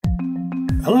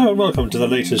Hello and welcome to the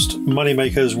latest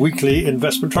Moneymakers Weekly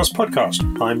Investment Trust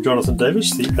podcast. I'm Jonathan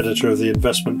Davis, the editor of the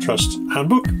Investment Trust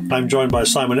Handbook. I'm joined by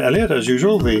Simon Elliott, as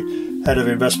usual, the head of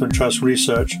Investment Trust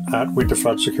Research at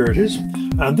Winterflood Securities.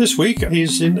 And this week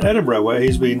he's in Edinburgh, where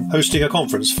he's been hosting a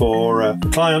conference for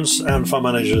clients and fund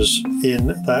managers in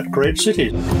that great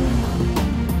city.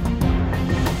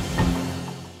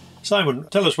 Simon,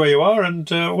 tell us where you are and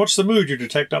what's the mood you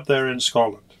detect up there in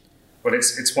Scotland? Well,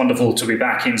 it's wonderful to be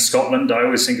back in Scotland. I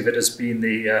always think of it as being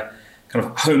the kind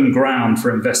of home ground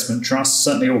for investment trusts.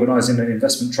 Certainly organising an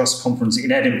investment trust conference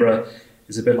in Edinburgh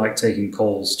is a bit like taking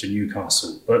calls to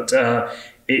Newcastle. But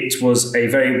it was a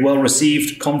very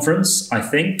well-received conference, I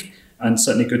think, and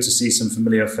certainly good to see some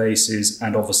familiar faces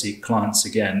and obviously clients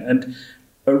again. And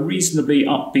a reasonably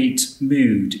upbeat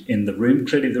mood in the room.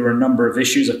 Clearly, there are a number of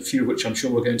issues, a few of which I'm sure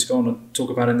we're going to go on and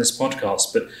talk about in this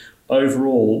podcast, but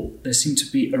overall, there seemed to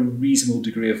be a reasonable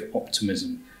degree of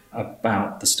optimism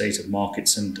about the state of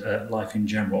markets and life in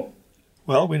general.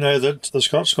 Well, we know that the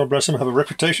Scots, God bless them, have a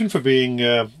reputation for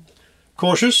being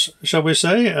cautious, shall we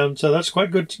say, and so that's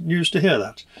quite good news to hear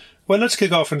that. Well, let's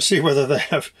kick off and see whether they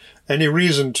have any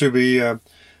reason to be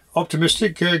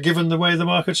optimistic given the way the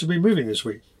markets have been moving this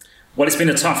week. Well, it's been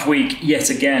a tough week yet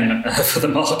again for the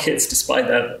markets, despite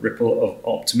that ripple of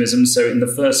optimism. So in the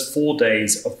first 4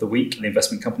 days of the week, the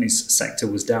investment companies sector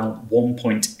was down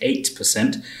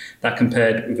 1.8%. That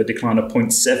compared with a decline of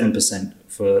 0.7%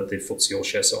 for the FTSE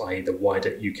All-Share, so i.e. the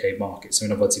wider UK market. So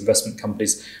in other words, investment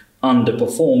companies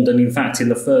underperformed. And in fact, in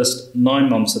the first 9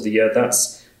 months of the year, that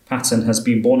pattern has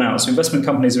been borne out. So investment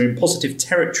companies are in positive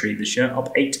territory this year,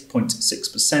 up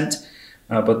 8.6%.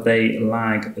 But they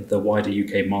lag the wider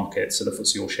UK market. So the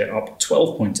FTSE All-Share up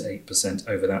 12.8%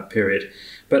 over that period.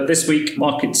 But this week,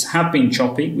 markets have been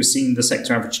choppy. We've seen the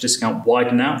sector average discount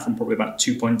widen out from probably about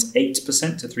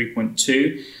 2.8% to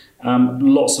 3.2%.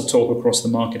 Lots of talk across the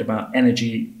market about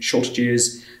energy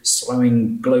shortages,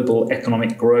 slowing global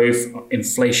economic growth.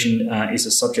 Inflation is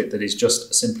a subject that is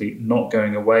just simply not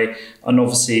going away. And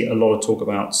obviously a lot of talk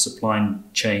about supply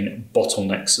chain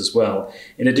bottlenecks as well.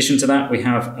 In addition to that, we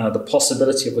have the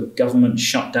possibility of a government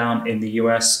shutdown in the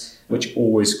US, which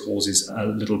always causes a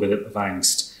little bit of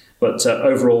angst. But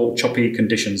overall, choppy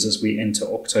conditions as we enter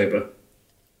October.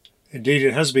 Indeed,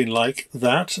 it has been like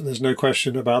that. There's no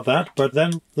question about that. But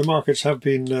then the markets have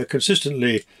been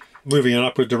consistently moving in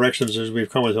upward directions, as we've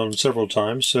commented on several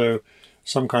times. So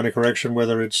some kind of correction,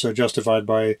 whether it's justified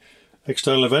by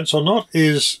external events or not,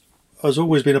 has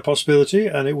always been a possibility.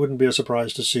 And it wouldn't be a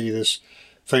surprise to see this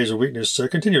phase of weakness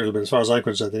continue a little bit, as far as I'm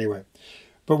concerned anyway.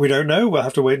 But we don't know. We'll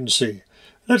have to wait and see.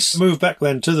 Let's move back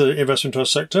then to the investment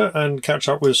trust sector and catch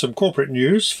up with some corporate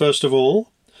news, first of all.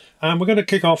 And we're going to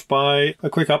kick off by a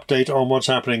quick update on what's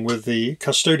happening with the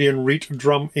custodian REIT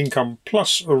Drum Income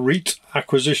Plus REIT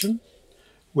acquisition,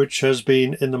 which has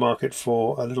been in the market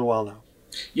for a little while now.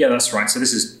 Yeah, that's right. So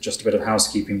this is just a bit of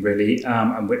housekeeping, really.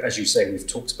 And as you say, we've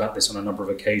talked about this on a number of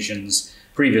occasions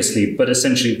previously. But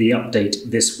essentially, the update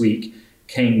this week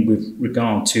came with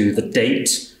regard to the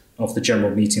date of the general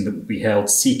meeting that will be held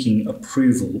seeking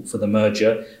approval for the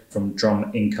merger from Drum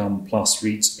Income Plus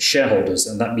REIT's shareholders.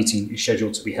 And that meeting is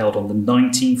scheduled to be held on the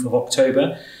 19th of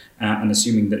October. And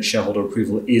assuming that shareholder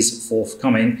approval is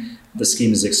forthcoming, the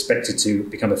scheme is expected to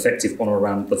become effective on or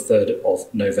around the 3rd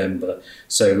of November.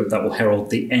 So that will herald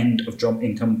the end of Drum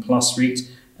Income Plus REIT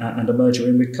and a merger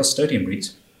in with Custodian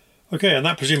REIT. Okay, and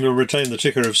that presumably will retain the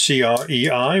ticker of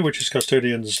CREI, which is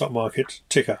Custodian's stock market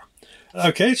ticker.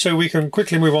 Okay, so we can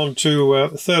quickly move on to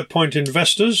Third Point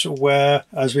Investors, where,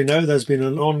 as we know, there's been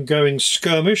an ongoing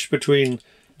skirmish between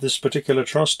this particular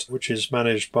trust, which is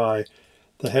managed by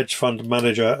the hedge fund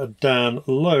manager Dan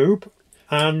Loeb,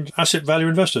 and Asset Value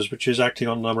Investors, which is acting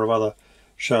on a number of other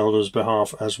shareholders'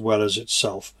 behalf as well as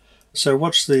itself. So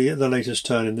what's the latest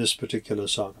turn in this particular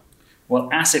saga? Well,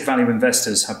 Asset Value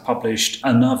Investors have published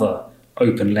another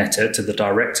open letter to the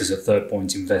directors of Third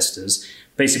Point Investors.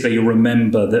 Basically, you'll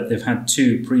remember that they've had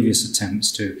two previous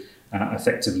attempts to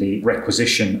effectively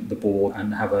requisition the board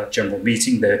and have a general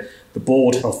meeting. The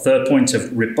board of Third Point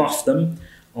have rebuffed them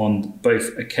on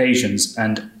both occasions,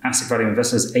 and Asset Value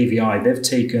Investors, AVI, they've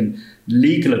taken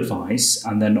legal advice,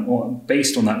 and then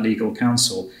based on that legal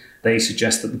counsel, they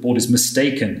suggest that the board is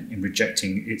mistaken in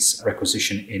rejecting its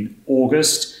requisition in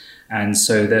August. And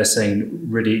so they're saying,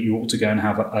 really, you ought to go and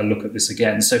have a look at this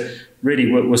again. So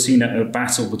really, we're seeing a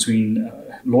battle between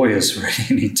lawyers, really,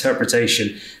 in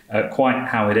interpretation. Quite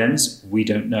how it ends, we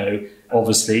don't know,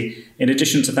 obviously. In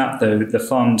addition to that, though, the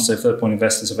fund, so Third Point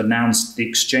Investors, have announced the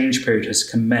exchange period has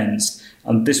commenced,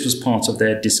 And this was part of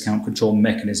their discount control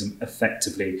mechanism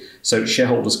effectively. So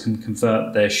shareholders can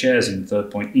convert their shares in Third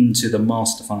Point into the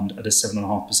master fund at a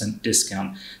 7.5%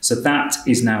 discount. So that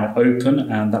is now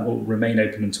open, and that will remain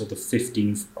open until the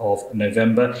 15th of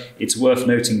November. It's worth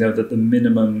noting, though, that the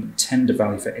minimum tender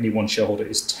value for any one shareholder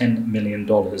is $10 million.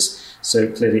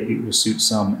 So clearly it will suit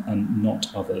some and not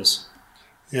others.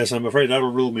 Yes, I'm afraid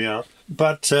that'll rule me out.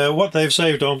 But what they've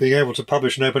saved on being able to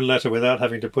publish an open letter without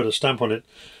having to put a stamp on it,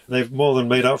 they've more than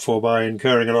made up for by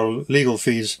incurring a lot of legal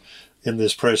fees in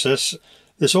this process.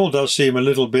 This all does seem a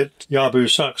little bit Yahoo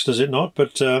sucks, does it not?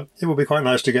 But it will be quite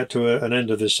nice to get to an end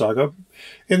of this saga.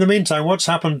 In the meantime, what's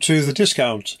happened to the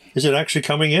discount? Is it actually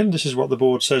coming in? This is what the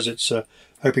board says it's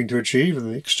hoping to achieve, and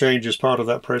the exchange is part of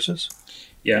that process.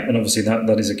 Yeah, and obviously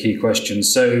that is a key question.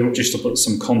 So just to put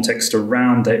some context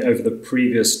around it, over the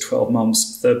previous 12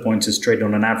 months, Third Point has traded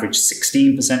on an average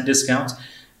 16% discount.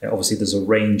 Obviously, there's a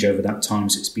range over that time,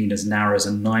 so it's been as narrow as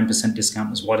a 9%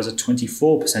 discount, as wide as a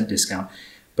 24% discount.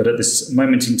 But at this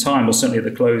moment in time, or certainly at the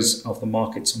close of the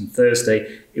markets on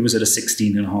Thursday, it was at a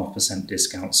 16.5%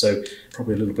 discount. So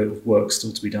probably a little bit of work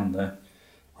still to be done there.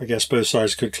 I guess both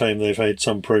sides could claim they've made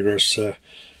some progress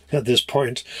at this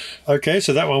point. Okay,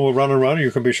 so that one will run and run.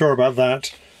 You can be sure about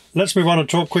that. Let's move on and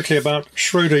talk quickly about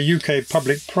Schroder UK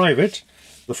Public Private,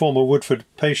 the former Woodford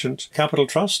Patient Capital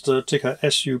Trust, ticker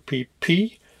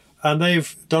SUPP. And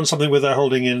they've done something with their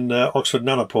holding in Oxford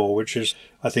Nanopore, which is,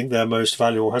 I think, their most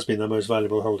valuable, has been their most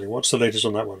valuable holding. What's the latest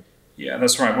on that one? Yeah,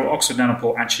 that's right. Well, Oxford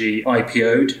Nanopore actually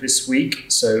IPO'd this week.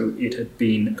 So it had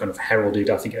been kind of heralded.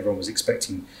 I think everyone was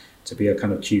expecting to be a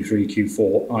kind of Q3,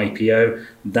 Q4 IPO.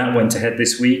 That went ahead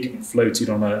this week, floated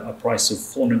on a price of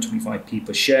 425p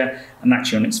per share, and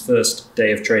actually on its first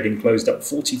day of trading closed up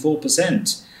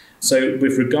 44%. So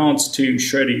with regards to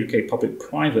Schroder UK Public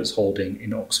Private's holding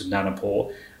in Oxford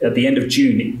Nanopore, at the end of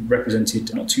June, it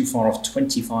represented not too far off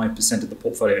 25% of the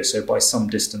portfolio, so by some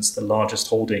distance the largest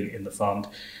holding in the fund.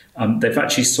 They've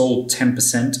actually sold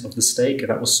 10% of the stake.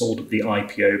 That was sold at the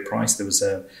IPO price. There was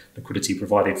a liquidity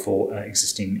provided for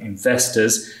existing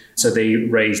investors. So they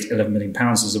raised £11 million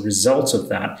as a result of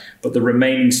that. But the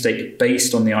remaining stake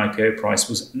based on the IPO price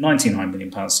was £99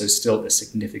 million, so still a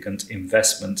significant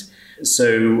investment.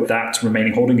 So that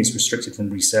remaining holding is restricted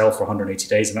from resale for 180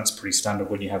 days, and that's pretty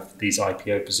standard when you have these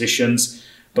IPO positions.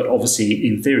 But obviously,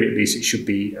 in theory at least, it should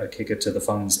be a kicker to the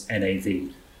fund's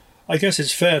NAV. I guess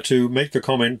it's fair to make the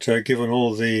comment, given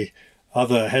all the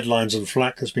other headlines and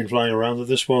flack that's been flying around, that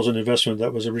this was an investment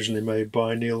that was originally made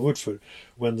by Neil Woodford.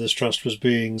 When this trust was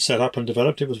being set up and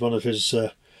developed, it was one of his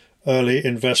early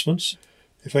investments.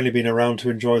 If only been around to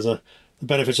enjoy the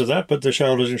benefits of that, but the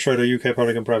shareholders in Schroder UK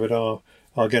Public and Private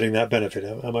are getting that benefit.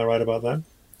 Am I right about that?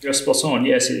 You're spot on.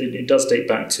 Yes, it does date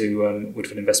back to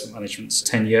Woodford Investment Management's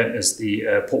tenure as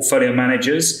the portfolio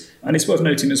managers. And it's worth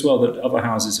noting as well that other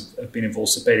houses have been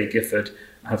involved. So Baillie Gifford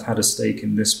have had a stake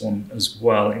in this one as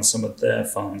well in some of their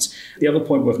funds. The other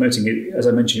point worth noting, as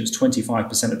I mentioned, it was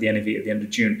 25% of the NAV at the end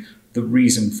of June. The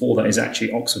reason for that is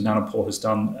actually Oxford Nanopore has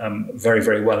done very,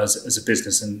 very well as a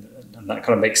business, and that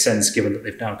kind of makes sense given that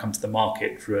they've now come to the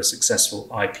market through a successful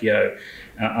IPO.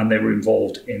 And they were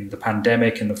involved in the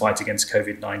pandemic and the fight against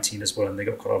COVID-19 as well, and they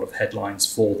got quite a lot of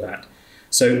headlines for that.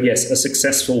 So yes, a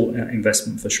successful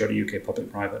investment for Schroder UK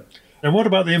Public Private. And what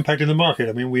about the impact in the market?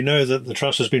 I mean, we know that the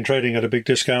trust has been trading at a big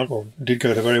discount, or did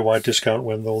go at a very wide discount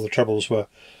when all the troubles were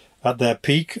at their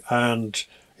peak, and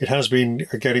it has been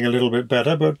getting a little bit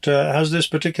better. But has this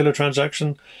particular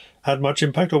transaction had much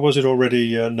impact, or was it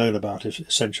already known about,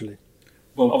 essentially?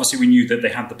 Well, obviously we knew that they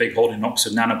had the big holding in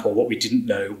Oxford Nanopore. What we didn't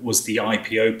know was the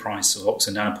IPO price of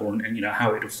Oxford Nanopore and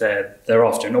how it would fare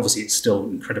thereafter. And obviously it's still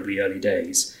incredibly early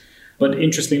days. But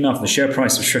interestingly enough, the share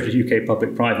price of Schroder UK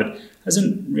Public Private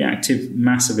hasn't reacted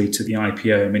massively to the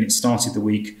IPO. I mean, it started the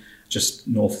week just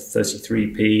north of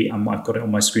 33p, and I've got it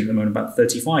on my screen at the moment about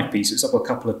 35p. So it's up a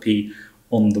couple of p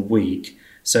on the week.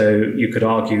 So you could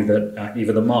argue that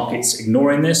either the market's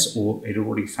ignoring this or it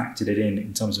already factored it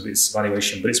in terms of its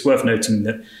valuation. But it's worth noting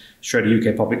that Schroder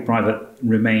UK Public Private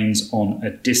remains on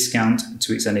a discount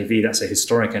to its NAV. That's a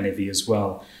historic NAV as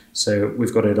well. So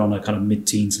we've got it on a kind of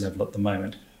mid-teens level at the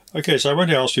moment. Okay, so I won't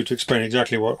ask you to explain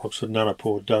exactly what Oxford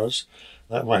Nanopore does.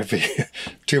 That might be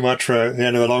too much for the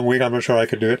end of a long week. I'm not sure I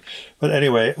could do it. But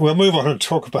anyway, we'll move on and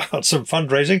talk about some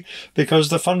fundraising, because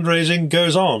the fundraising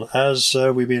goes on. As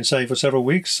we've been saying for several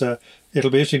weeks, it'll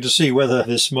be interesting to see whether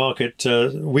this market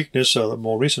weakness, or the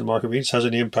more recent market weakness, has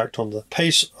any impact on the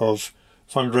pace of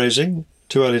fundraising.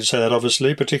 Too early to say that,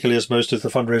 obviously, particularly as most of the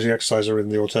fundraising exercises are in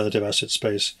the alternative asset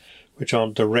space, which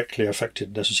aren't directly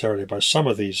affected necessarily by some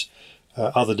of these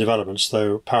other developments,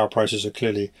 though power prices are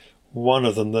clearly one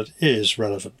of them that is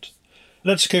relevant.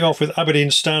 Let's kick off with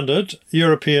Aberdeen Standard,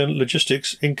 European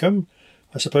Logistics Income.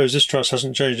 I suppose this trust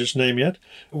hasn't changed its name yet.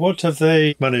 What have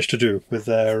they managed to do with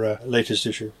their latest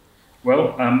issue?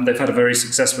 Well, they've had a very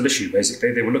successful issue,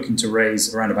 basically. They were looking to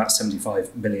raise around about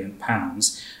 £75 million.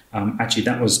 Actually,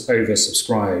 that was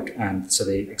oversubscribed, and so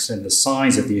they extended the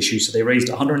size of the issue, so they raised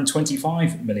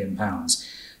 £125 million.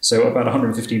 So about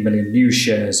 115 million new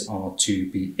shares are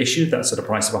to be issued. That's at a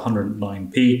price of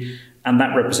 109p, and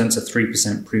that represents a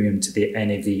 3% premium to the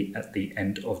NAV at the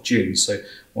end of June. So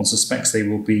one suspects they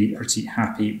will be pretty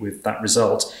happy with that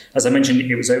result. As I mentioned,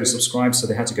 it was oversubscribed, so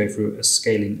they had to go through a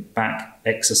scaling back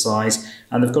exercise,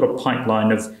 and they've got a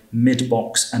pipeline of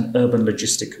mid-box and urban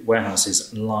logistic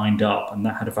warehouses lined up, and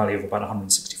that had a value of about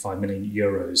 165 million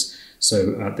euros.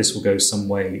 So this will go some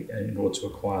way in order to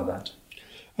acquire that.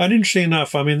 And interesting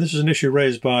enough, I mean, this is an issue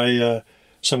raised by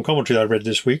some commentary I read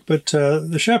this week, but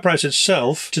the share price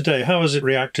itself today, how has it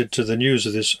reacted to the news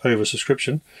of this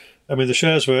oversubscription? I mean, the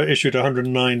shares were issued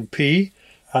 109p,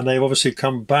 and they've obviously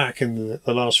come back in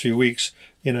the last few weeks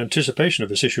in anticipation of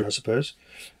this issue, I suppose.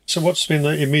 So what's been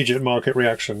the immediate market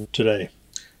reaction today?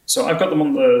 So I've got them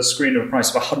on the screen at a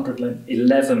price of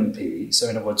 111p, so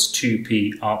in other words,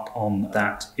 2p up on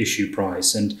that issue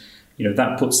price. And, you know,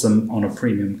 that puts them on a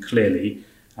premium clearly,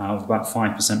 of about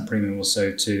 5% premium or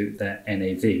so to their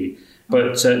NAV.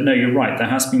 But no, you're right. There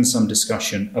has been some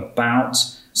discussion about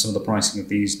some of the pricing of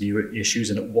these new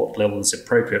issues and at what level is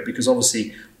appropriate, because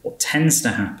obviously what tends to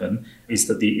happen is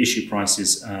that the issue price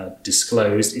is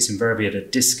disclosed. It's invariably at a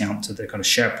discount to the kind of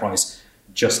share price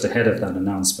just ahead of that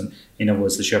announcement. In other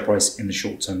words, the share price in the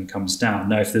short term comes down.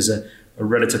 Now, if there's a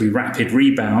relatively rapid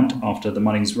rebound after the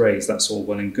money's raised, that's all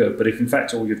well and good. But if in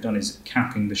fact all you've done is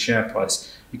capping the share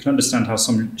price, you can understand how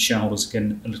some shareholders are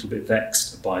getting a little bit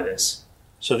vexed by this.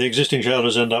 So the existing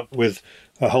shareholders end up with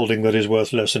a holding that is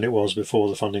worth less than it was before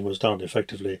the funding was done,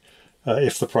 effectively,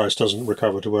 if the price doesn't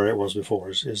recover to where it was before.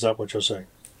 Is that what you're saying?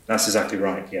 That's exactly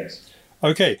right, yes.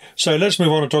 Okay, so let's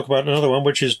move on and talk about another one,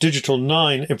 which is Digital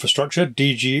 9 Infrastructure,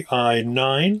 DGI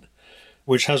 9,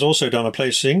 which has also done a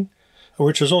placing,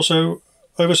 which was also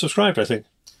oversubscribed, I think.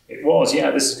 It was,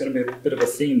 yeah. This is going to be a bit of a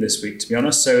theme this week, to be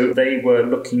honest. So they were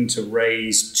looking to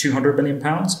raise £200 million,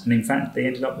 and in fact, they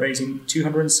ended up raising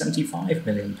 £275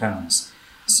 million.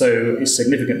 So it's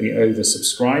significantly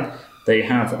oversubscribed. They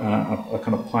have a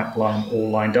kind of pipeline all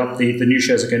lined up. The new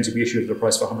shares are going to be issued at a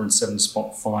price of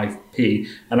 107.5p,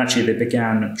 and actually they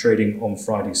began trading on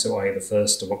Friday, so i.e. the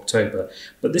 1st of October.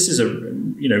 But this is a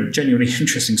genuinely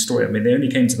interesting story. I mean, they only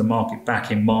came to the market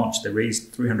back in March. They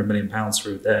raised £300 million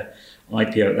through their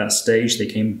IPO at that stage. They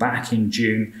came back in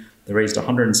June. They raised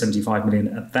 175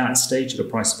 million at that stage at a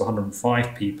price of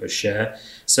 105p per share.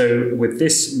 So with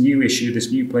this new issue,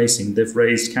 this new placing, they've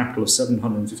raised capital of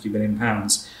 750 million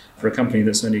pounds for a company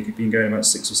that's only been going about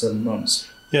 6 or 7 months.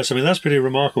 Yes, I mean, that's pretty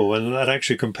remarkable, and that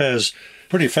actually compares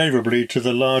pretty favourably to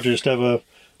the largest ever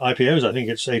IPOs. I think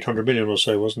it's 800 million or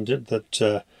so, wasn't it,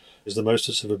 that is the most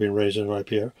that's ever been raised in an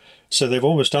IPO. So they've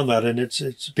almost done that, and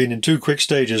it's been in 2 quick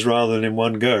stages rather than in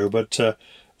one go, but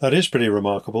that is pretty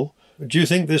remarkable. Do you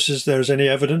think there's any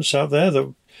evidence out there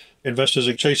that investors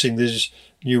are chasing these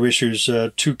new issues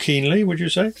too keenly, would you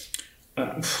say?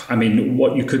 I mean,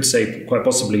 what you could say quite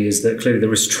possibly is that clearly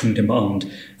there is strong demand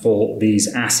for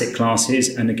these asset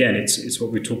classes. And again, it's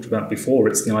what we talked about before.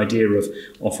 It's the idea of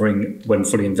offering, when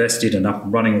fully invested and up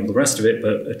and running, all the rest of it,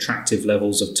 but attractive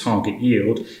levels of target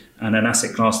yield and an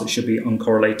asset class that should be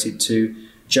uncorrelated to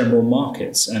general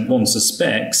markets. And one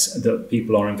suspects that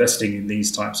people are investing in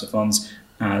these types of funds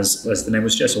as the name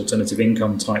was suggests, alternative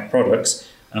income type products.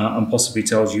 And possibly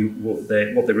tells you what they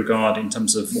regard in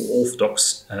terms of more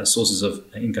orthodox sources of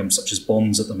income, such as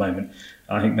bonds at the moment.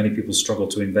 I think many people struggle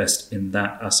to invest in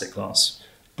that asset class.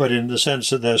 But in the sense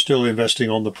that they're still investing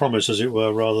on the promise, as it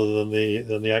were, rather than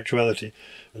the actuality.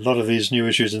 A lot of these new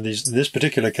issues in this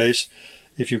particular case,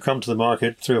 if you come to the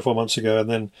market 3 or 4 months ago and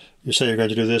then you say you're going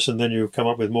to do this and then you come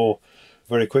up with more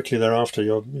very quickly thereafter,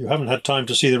 you haven't had time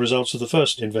to see the results of the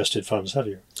first invested funds, have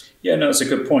you? Yeah, no, it's a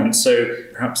good point. So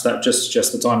perhaps that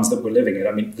just the times that we're living in.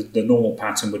 I mean, the normal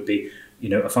pattern would be,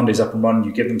 a fund is up and running,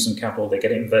 you give them some capital, they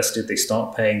get it invested, they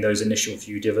start paying those initial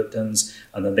few dividends,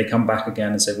 and then they come back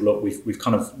again and say, well, look, we've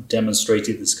kind of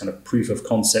demonstrated this kind of proof of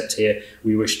concept here.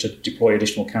 We wish to deploy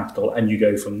additional capital, and you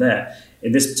go from there.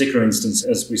 In this particular instance,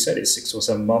 as we said, it's 6 or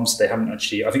 7 months. They haven't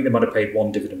actually, I think they might have paid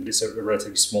 1 dividend, but it's a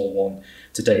relatively small one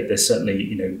to date. They're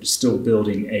certainly, still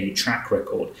building a track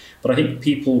record. But I think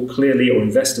people clearly, or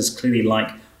investors clearly,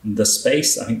 like the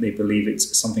space. I think they believe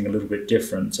it's something a little bit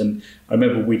different. And I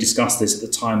remember we discussed this at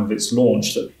the time of its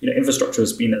launch, that infrastructure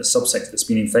has been a subsector that's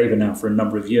been in favour now for a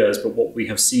number of years, but what we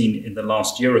have seen in the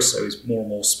last year or so is more and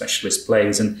more specialist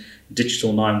plays, and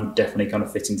Digital 9 would definitely kind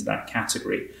of fit into that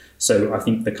category. So I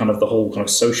think the whole kind of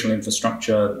social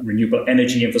infrastructure, renewable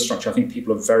energy infrastructure, I think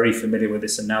people are very familiar with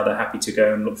this, and now they're happy to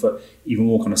go and look for even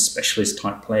more kind of specialist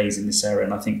type plays in this area.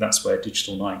 And I think that's where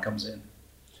Digital 9 comes in.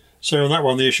 So on that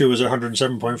one, the issue was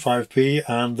 107.5p,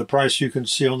 and the price you can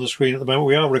see on the screen at the moment.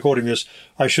 We are recording this,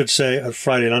 I should say, at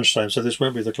Friday lunchtime, so this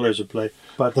won't be the close of play.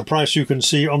 But the price you can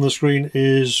see on the screen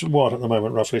is what at the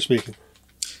moment, roughly speaking?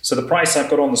 So the price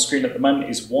I've got on the screen at the moment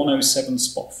is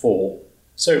 107.4.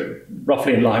 So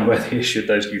roughly in line where they issued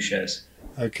those new shares.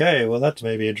 Okay, well, that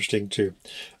may be interesting too.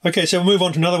 Okay, so we'll move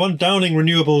on to another one. Downing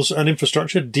Renewables and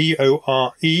Infrastructure,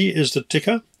 DORE is the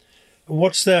ticker.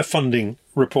 What's their funding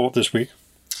report this week?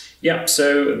 Yeah,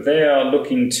 so they are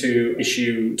looking to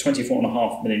issue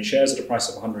 24.5 million shares at a price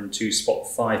of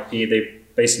 102.5p. They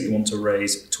basically want to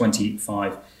raise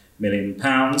 £25 million.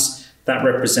 That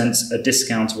represents a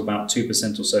discount of about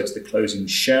 2% or so to the closing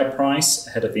share price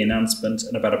ahead of the announcement,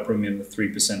 and about a premium of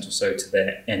 3% or so to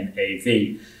their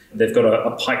NAV. They've got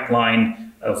a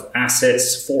pipeline of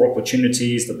assets, 4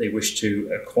 opportunities that they wish to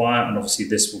acquire, and obviously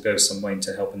this will go some way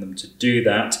into helping them to do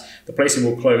that. The placing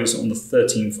will close on the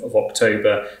 13th of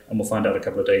October, and we'll find out a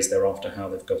couple of days thereafter how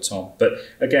they've got on. But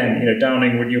again,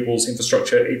 Downing Renewables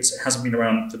Infrastructure, it hasn't been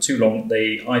around for too long.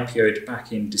 They IPO'd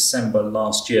back in December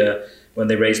last year when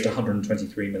they raised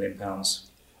 £123 million.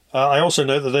 I also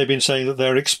know that they've been saying that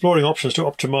they're exploring options to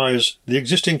optimise the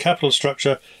existing capital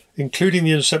structure, including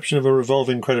the inception of a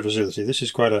revolving credit facility. This is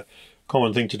quite a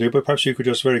common thing to do, but perhaps you could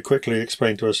just very quickly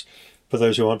explain to us, for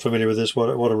those who aren't familiar with this, what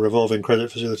a revolving credit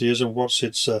facility is and what's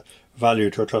its value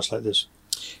to a trust like this.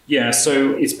 Yeah,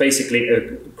 so it's basically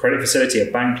a credit facility, a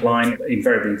bank line.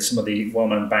 Invariably, some of the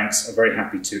well-known banks are very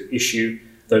happy to issue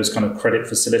those kind of credit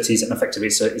facilities, and effectively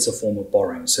it's a form of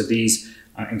borrowing. So these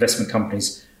investment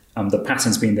companies, the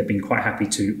pattern's been they've been quite happy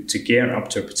to gear up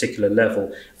to a particular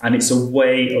level, and it's a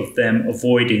way of them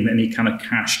avoiding any kind of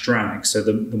cash drag. So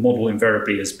the model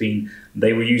invariably has been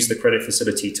they will use the credit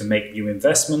facility to make new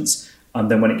investments, and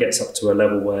then when it gets up to a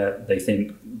level where they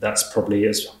think that's probably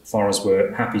as far as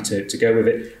we're happy to go with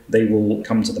it, they will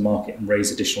come to the market and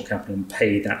raise additional capital and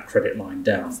pay that credit line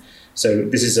down. So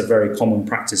this is a very common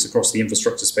practice across the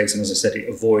infrastructure space, and as I said, it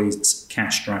avoids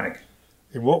cash drag.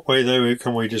 In what way, though,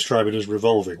 can we describe it as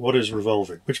revolving? What is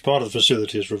revolving? Which part of the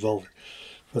facility is revolving,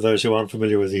 for those who aren't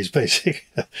familiar with these basic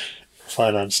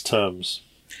finance terms?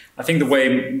 I think the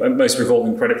way most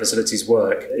revolving credit facilities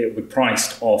work, it will be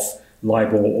priced off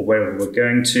LIBOR or wherever we're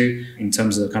going to in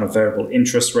terms of the kind of variable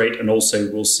interest rate, and also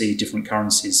we'll see different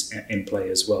currencies in play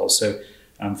as well. So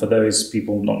for those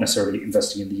people not necessarily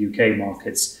investing in the UK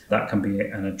markets, that can be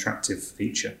an attractive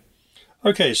feature.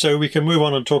 Okay, so we can move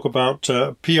on and talk about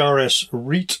PRS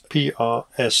REIT,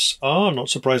 PRSR, not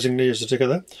surprisingly is the ticker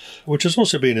there, which has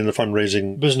also been in the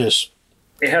fundraising business.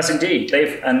 It has indeed.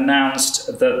 They've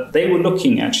announced that they were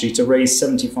looking actually to raise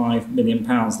 £75 million.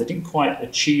 They didn't quite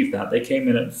achieve that. They came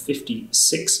in at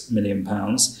 £56 million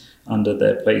under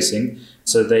their placing.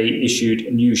 So they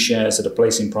issued new shares at a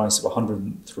placing price of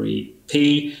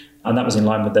 103p, and that was in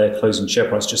line with their closing share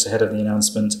price just ahead of the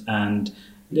announcement, and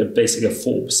basically a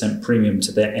 4% premium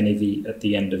to their NAV at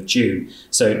the end of June.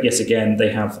 So yes, again,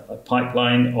 they have a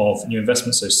pipeline of new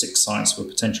investments, so 6 sites with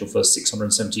potential for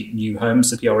 670 new homes.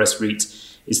 The PRS REIT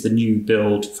is the new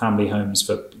build family homes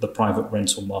for the private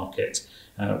rental market,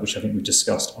 which I think we've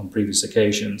discussed on previous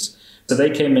occasions. So they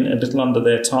came in a little under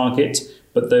their target,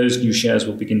 but those new shares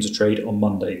will begin to trade on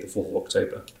Monday, the 4th of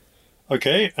October.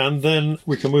 Okay, and then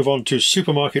we can move on to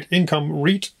Supermarket Income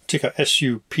REIT, ticker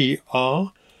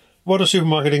SUPR. What are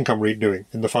Supermarket Income REIT doing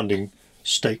in the funding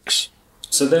stakes?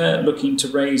 So they're looking to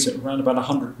raise around about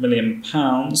 £100 million.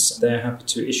 They're happy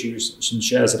to issue some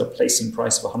shares at a placing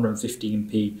price of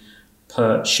 115p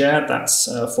per share. That's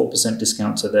a 4%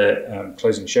 discount to their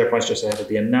closing share price just ahead of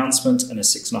the announcement, and a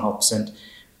 6.5%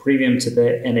 premium to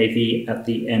their NAV at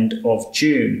the end of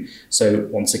June. So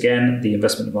once again, the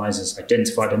investment advisors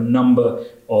identified a number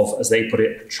of, as they put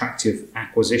it, attractive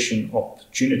acquisition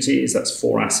opportunities. That's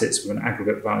 4 assets with an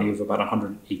aggregate value of about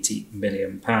 £180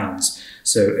 million.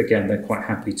 So again, they're quite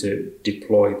happy to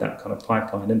deploy that kind of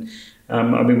pipeline. And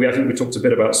I think we talked a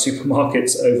bit about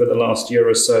supermarkets over the last year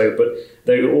or so, but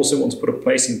they also want to put a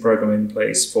placing program in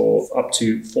place for up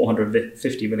to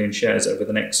 450 million shares over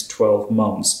the next 12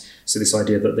 months. So this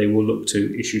idea that they will look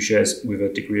to issue shares with a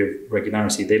degree of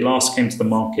regularity. They last came to the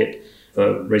market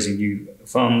for raising new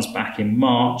funds back in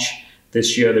March,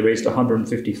 This year they raised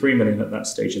 153 million at that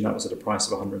stage, and that was at a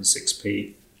price of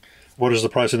 106p. What is the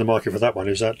price in the market for that one?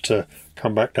 Is that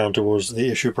come back down towards the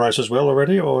issue price as well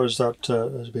already, or is that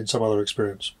has been some other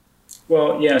experience?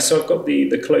 Well, yeah, so I've got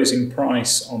the closing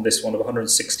price on this one of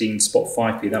 116 spot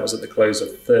 5p. That was at the close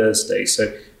of Thursday,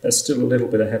 so that's still a little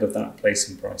bit ahead of that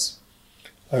placing price.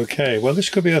 Okay, well, this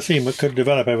could be a theme that could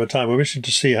develop over time. We're interested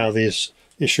to see how these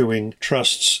issuing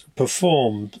trusts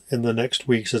perform in the next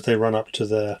weeks as they run up to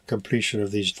their completion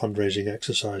of these fundraising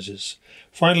exercises.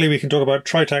 Finally, we can talk about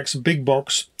Tritax Big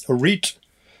Box REIT,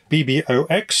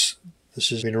 BBOX. This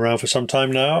has been around for some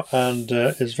time now and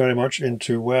is very much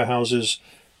into warehouses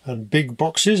and big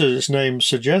boxes, as its name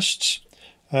suggests,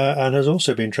 and has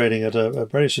also been trading at a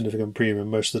very significant premium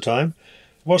most of the time.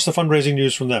 What's the fundraising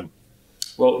news from them?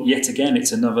 Well, yet again,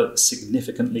 it's another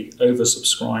significantly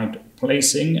oversubscribed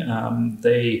placing.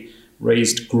 They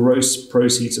raised gross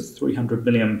proceeds of £300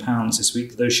 million this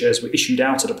week. Those shares were issued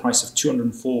out at a price of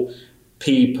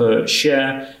 204p per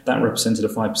share. That represented a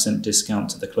 5% discount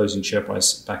to the closing share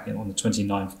price back on the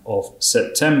 29th of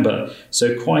September.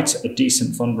 So quite a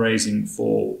decent fundraising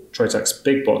for Tritax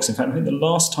Big Box. In fact, I think the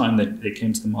last time they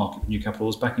came to the market with new capital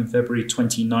was back in February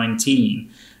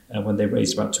 2019. When they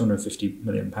raised about £250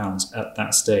 million at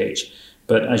that stage.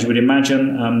 But as you would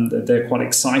imagine, they're quite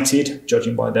excited,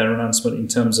 judging by their announcement, in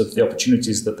terms of the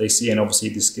opportunities that they see. And obviously,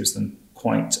 this gives them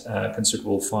quite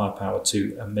considerable firepower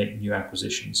to make new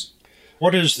acquisitions.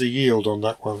 What is the yield on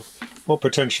that one? What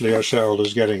potentially are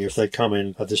shareholders getting if they come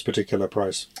in at this particular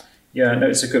price? Yeah, no,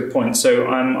 it's a good point. So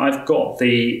I've got the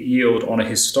yield on a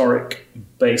historic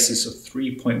basis of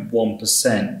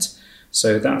 3.1%.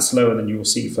 So that's lower than you will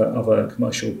see for other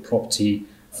commercial property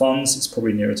funds. It's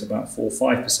probably nearer to about 4 or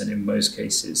 5% in most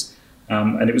cases.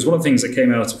 And it was one of the things that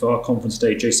came out of our conference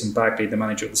day. Jason Bagley, the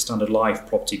manager of the Standard Life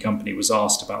property company, was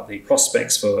asked about the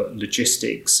prospects for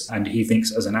logistics. And he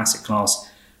thinks as an asset class,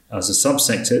 as a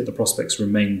subsector, the prospects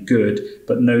remain good,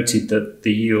 but noted that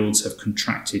the yields have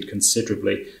contracted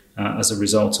considerably as a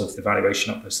result of the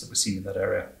valuation uplifts that we're seeing in that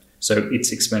area. So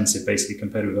it's expensive, basically,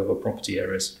 compared with other property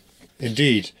areas.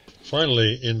 Indeed.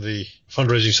 Finally, in the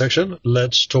fundraising section,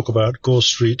 let's talk about Gore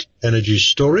Street Energy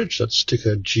Storage. That's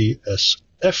ticker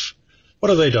GSF. What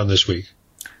have they done this week?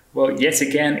 Well, yet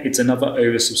again, it's another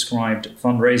oversubscribed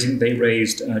fundraising. They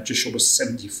raised just short of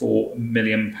 £74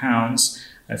 million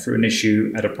through an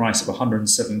issue at a price of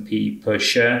 107p per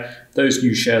share. Those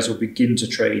new shares will begin to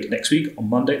trade next week on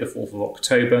Monday, the 4th of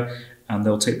October. And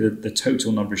they'll take the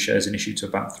total number of shares in issue to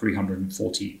about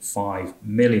 345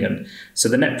 million. So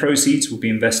the net proceeds will be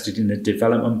invested in a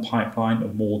development pipeline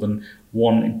of more than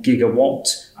 1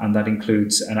 gigawatt, and that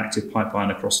includes an active pipeline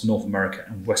across North America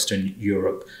and Western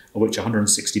Europe, of which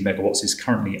 160 megawatts is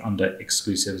currently under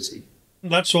exclusivity.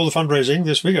 That's all the fundraising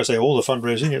this week. I say all the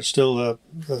fundraising. It's still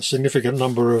a significant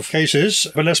number of cases.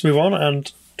 But let's move on and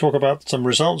talk about some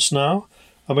results now.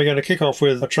 And we're going to kick off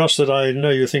with a trust that I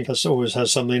know you think always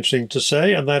has something interesting to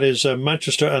say, and that is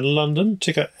Manchester and London,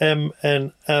 ticker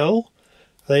MNL.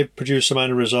 They've produced some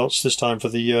annual results this time for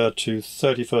the year to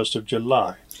 31st of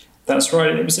July. That's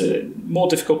right. It was a more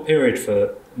difficult period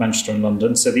for Manchester and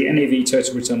London. So the NAV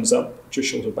total return was up just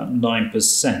short of about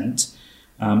 9%.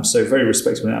 So very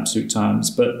respectable in absolute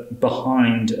terms, but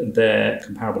behind their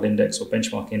comparable index or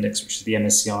benchmark index, which is the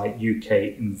MSCI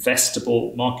UK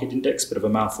Investable Market Index, bit of a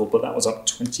mouthful, but that was up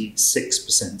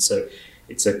 26%. So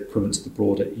it's equivalent to the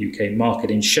broader UK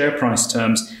market. In share price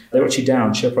terms, they were actually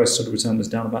down. Share price total return was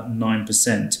down about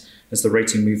 9% as the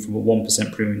rating moved from a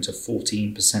 1% premium to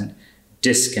 14%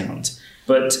 discount.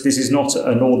 But this is not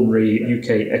an ordinary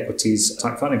UK equities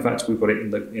type fund. In fact, we've got it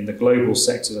in the global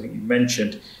sectors, I think you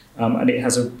mentioned. And it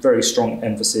has a very strong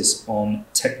emphasis on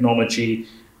technology.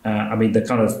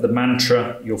 The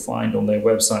mantra you'll find on their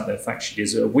website, their fact sheet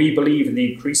is, we believe in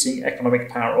the increasing economic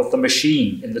power of the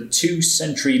machine in the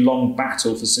 2-century-long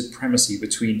battle for supremacy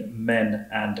between men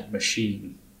and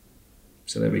machine.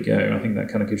 So there we go. I think that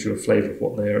kind of gives you a flavour of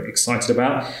what they're excited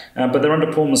about. But their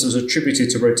underperformance was attributed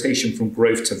to rotation from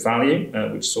growth to value,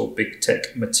 which saw big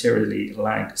tech materially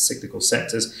lag cyclical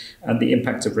sectors, and the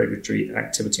impact of regulatory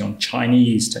activity on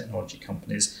Chinese technology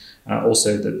companies.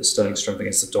 Also, the sterling strength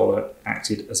against the dollar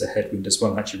acted as a headwind as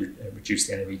well, and actually reduced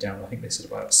the NAV down. I think they said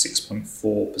about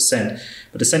 6.4%.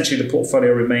 But essentially, the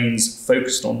portfolio remains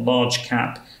focused on large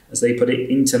cap, as they put it,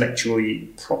 intellectually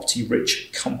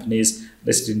property-rich companies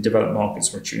listed in developed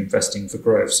markets which are investing for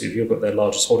growth. So if you've got their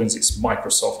largest holdings, it's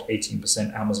Microsoft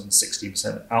 18%, Amazon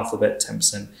 16%, Alphabet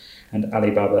 10%, and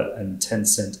Alibaba and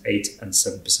Tencent 8% and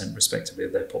 7% respectively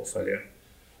of their portfolio.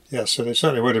 Yes, so they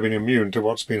certainly would have been immune to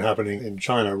what's been happening in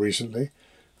China recently.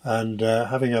 And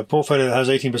having a portfolio that has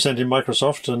 18% in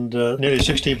Microsoft and nearly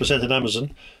 16% in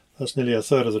Amazon, that's nearly a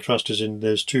third of the trust is in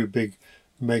those two big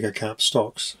mega cap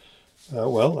stocks.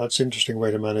 Well, that's an interesting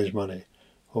way to manage money.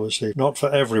 Obviously, not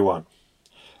for everyone.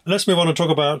 Let's move on and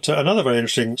talk about another very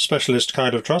interesting specialist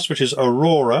kind of trust, which is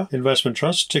Aurora Investment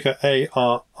Trust, ticker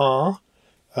ARR.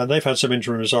 And they've had some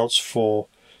interim results for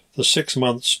the 6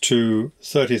 months to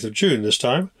 30th of June this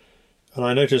time. And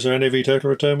I noticed their NAV total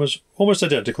return was almost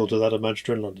identical to that of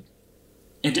Manchester and London.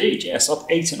 Indeed, yes, up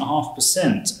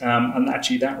 8.5%. And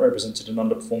actually that represented an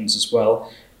underperformance as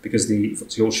well, because the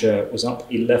FTSE All-Share was up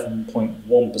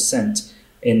 11.1%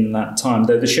 in that time,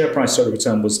 though the share price total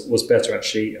return was better,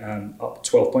 actually, up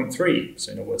 12.3%.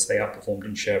 So in other words, they outperformed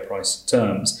in share price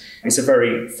terms. It's a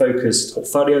very focused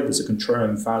portfolio. There's a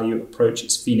contrarian value approach.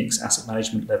 It's Phoenix Asset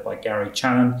Management, led by Gary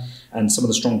Channon. And some of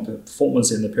the strong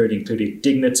performers in the period included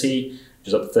Dignity, which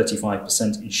is up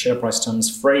 35% in share price terms.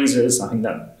 Frasers, I think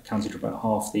that accounted for about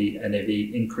half the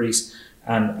NAV increase.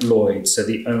 And Lloyd. So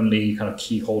the only kind of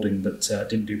key holding that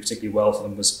didn't do particularly well for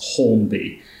them was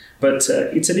Hornby. But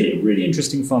it's a really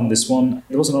interesting fund, this one.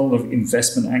 There wasn't a lot of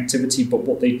investment activity, but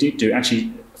what they did do,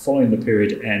 actually, following the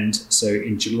period end, so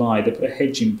in July, they put a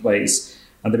hedge in place,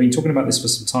 and they've been talking about this for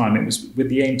some time. It was with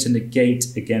the aim to negate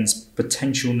against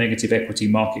potential negative equity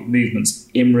market movements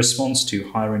in response to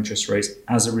higher interest rates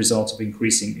as a result of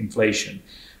increasing inflation.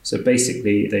 So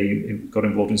basically, they got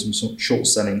involved in some short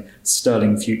selling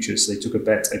sterling futures. So they took a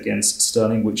bet against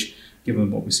sterling, which,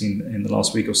 given what we've seen in the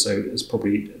last week or so, has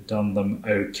probably done them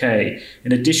okay.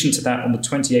 In addition to that, on the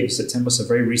 28th of September, so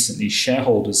very recently,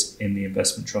 shareholders in the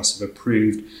investment trust have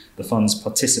approved the fund's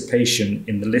participation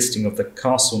in the listing of the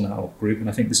Castleknoll Group. And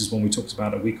I think this is one we talked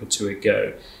about a week or two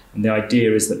ago. And the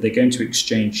idea is that they're going to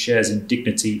exchange shares in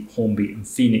Dignity, Hornby and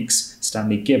Phoenix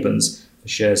Stanley Gibbons for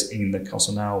shares in the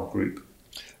Castleknoll Group.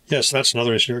 Yes, that's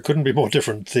another issue. It couldn't be more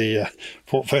different, the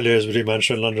portfolios between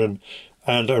Manchester and London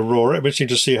and Aurora. It'll be interesting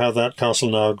to see how that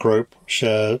Castleknoll Group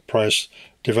share price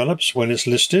develops when it's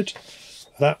listed.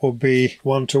 That will be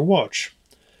one to watch.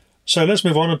 So let's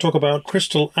move on and talk about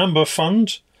Crystal Amber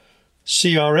Fund.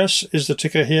 CRS is the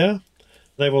ticker here.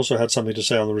 They've also had something to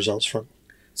say on the results front.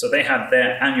 So they had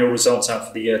their annual results out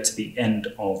for the year to the end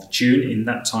of June. In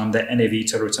that time, their NAV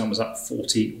total return was up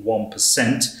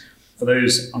 41%. For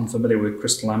those unfamiliar with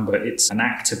Crystal Amber, it's an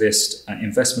activist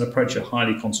investment approach, a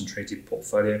highly concentrated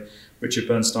portfolio. Richard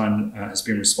Bernstein has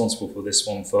been responsible for this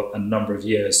one for a number of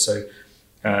years. So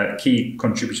key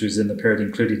contributors in the period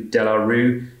included De La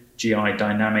Rue, GI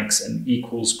Dynamics and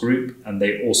Equals Group, and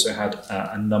they also had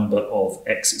a number of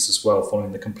exits as well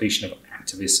following the completion of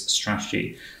activist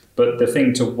strategy. But the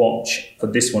thing to watch for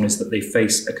this one is that they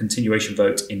face a continuation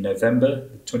vote in November,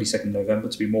 22nd November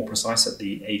to be more precise, at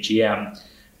the AGM.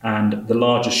 And the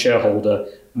largest shareholder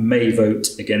may vote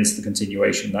against the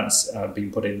continuation. That's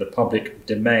been put in the public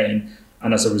domain.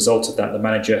 And as a result of that, the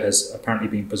manager has apparently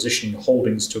been positioning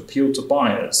holdings to appeal to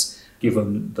buyers,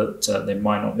 given that they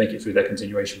might not make it through their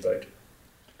continuation vote.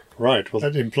 Right. Well,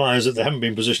 that implies that they haven't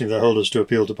been positioning their holders to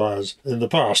appeal to buyers in the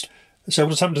past. So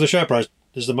what's happened to the share price?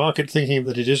 Is the market thinking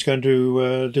that it is going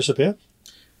to disappear?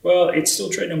 Well, it's still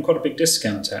trading on quite a big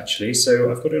discount, actually.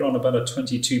 So I've got it on about a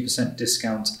 22%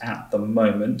 discount at the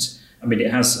moment. I mean,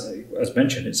 it has, as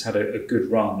mentioned, it's had a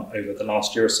good run over the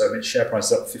last year or so. I mean, its share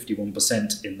price is up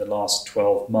 51% in the last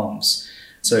 12 months.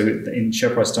 So in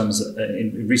share price terms,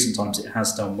 in recent times, it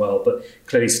has done well, but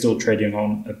clearly still trading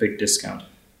on a big discount.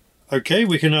 Okay,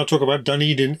 we can now talk about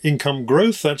Dunedin Income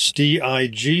Growth. That's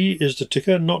DIG is the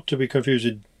ticker, not to be confused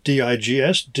with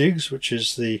DIGS, which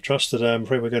is the trust that I'm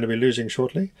afraid we're going to be losing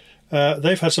shortly.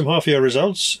 They've had some half-year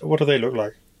results. What do they look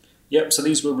like? Yep, so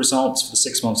these were results for the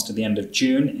 6 months to the end of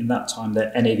June. In that time,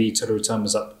 their NAV total return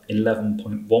was up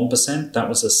 11.1%. That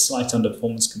was a slight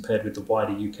underperformance compared with the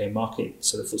wider UK market.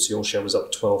 So the FTSE All-Share was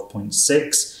up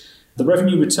 12.6%. The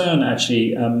revenue return,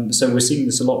 actually, so we're seeing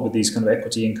this a lot with these kind of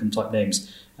equity income type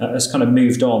names, has kind of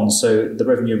moved on. So the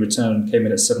revenue return came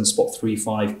in at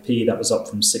 7.35p. That was up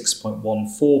from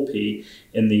 6.14p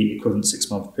in the equivalent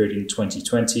 6-month period in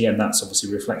 2020. And that's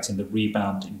obviously reflecting the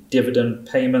rebound in dividend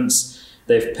payments.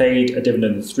 They've paid a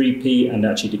dividend of 3p and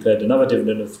actually declared another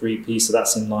dividend of 3p. So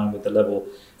that's in line with the level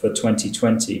for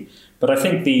 2020. But I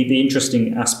think the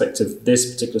interesting aspect of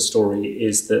this particular story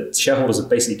is that shareholders have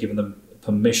basically given them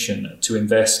permission to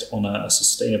invest on a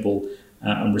sustainable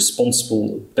and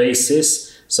responsible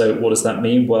basis. So what does that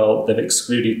mean? Well, they've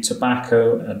excluded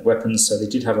tobacco and weapons. So they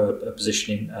did have a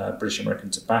position in British American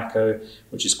Tobacco,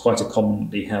 which is quite a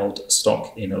commonly held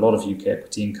stock in a lot of UK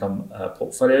equity income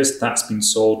portfolios. That's been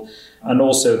sold. And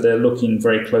also they're looking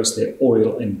very closely at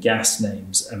oil and gas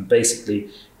names. And basically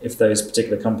if those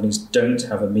particular companies don't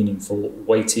have a meaningful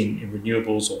weighting in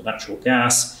renewables or natural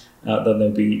gas, then they'll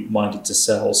be minded to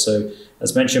sell. So,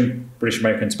 as mentioned, British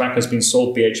American Tobacco has been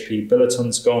sold, BHP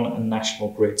Billiton's gone, and National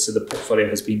Grid. So the portfolio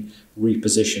has been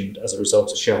repositioned as a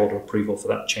result of shareholder approval for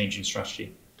that change in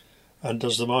strategy. And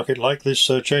does the market like this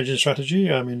change in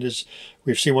strategy? I mean,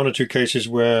 we've seen one or two cases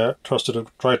where trusts that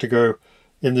have tried to go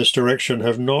in this direction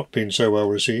have not been so well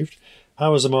received.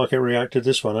 How has the market reacted to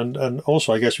this one? And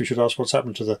also, I guess we should ask what's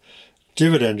happened to the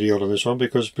dividend yield on this one,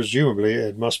 because presumably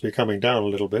it must be coming down a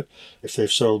little bit if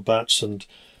they've sold BATS and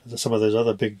some of those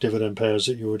other big dividend payers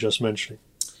that you were just mentioning.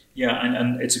 Yeah,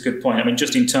 and it's a good point. I mean,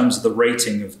 just in terms of the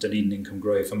rating of Dunedin Income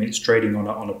Growth, I mean, it's trading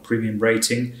on a premium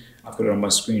rating. I've got it on my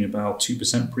screen about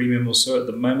 2% premium or so at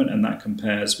the moment, and that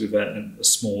compares with a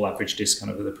small average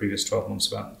discount over the previous 12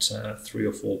 months, about 3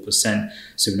 or 4%.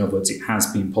 So in other words, it has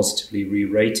been positively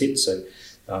re-rated. So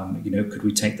could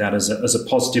we take that as a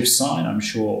positive sign? I'm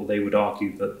sure they would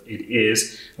argue that it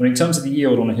is. Well, in terms of the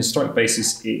yield on a historic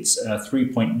basis, it's a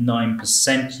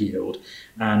 3.9% yield.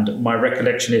 And my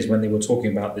recollection is when they were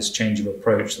talking about this change of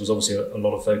approach, there was obviously a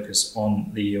lot of focus on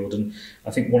the yield. And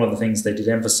I think one of the things they did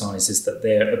emphasize is that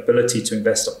their ability to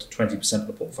invest up to 20% of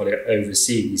the portfolio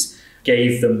overseas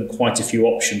gave them quite a few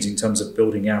options in terms of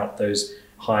building out those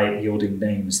high-yielding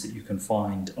names that you can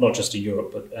find, not just in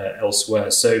Europe, but elsewhere.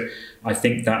 So I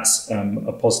think that's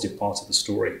a positive part of the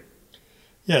story.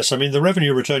 Yes, I mean, the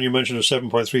revenue return you mentioned of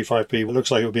 7.35p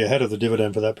looks like it will be ahead of the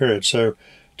dividend for that period. So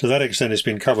to that extent, it's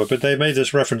been covered. But they made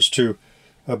this reference to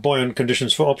buoyant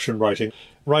conditions for option writing.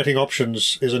 Writing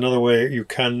options is another way you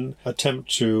can attempt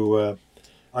to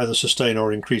either sustain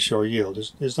or increase your yield.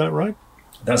 Is that right?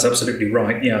 That's absolutely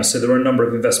right, yeah. So there are a number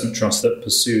of investment trusts that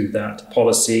pursue that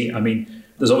policy. I mean,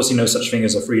 there's obviously no such thing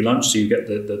as a free lunch, so you get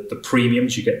the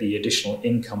premiums, you get the additional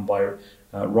income by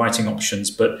writing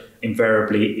options, but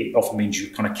invariably it often means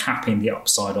you're kind of capping the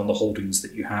upside on the holdings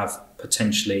that you have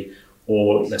potentially,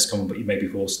 or less common, but you may be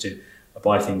forced to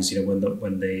buy things, when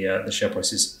the share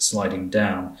price is sliding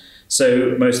down.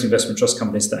 So most investment trust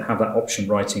companies that have that option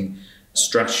writing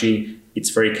strategy,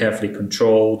 it's very carefully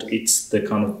controlled. It's the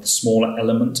kind of smaller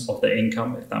element of the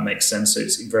income, if that makes sense. So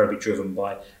it's invariably driven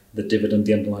by the dividend,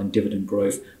 the underlying dividend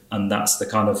growth, and that's the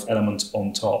kind of element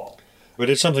on top. But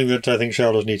it's something that I think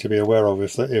shareholders need to be aware of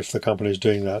if the company is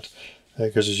doing that,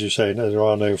 because as you say, there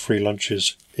are no free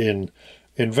lunches in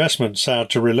investment, sad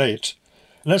to relate.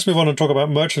 Let's move on and talk about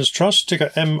Merchants Trust,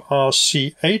 ticker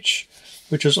MRCH,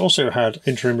 which has also had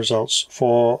interim results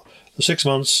for the 6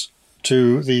 months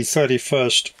to the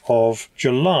 31st of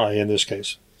July in this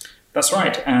case. That's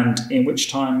right, and in which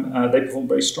time they performed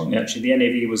very strongly, actually. The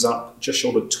NAV was up just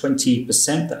short of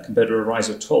 20%. That compared to a rise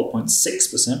of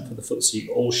 12.6% for the FTSE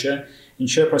All-Share. In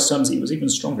share price terms, it was even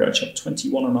stronger, actually up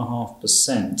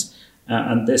 21.5%.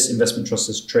 And this investment trust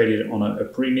has traded on a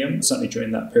premium. Certainly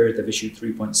during that period, they've issued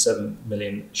 3.7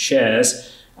 million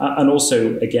shares. And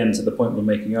also, again, to the point we were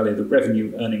making earlier, the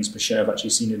revenue earnings per share have actually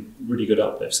seen a really good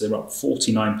uplift. So they're up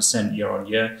 49% year on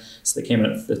year. So they came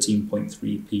in at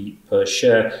 13.3p per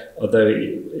share, although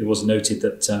it was noted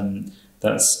that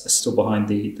that's still behind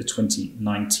the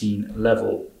 2019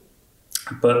 level.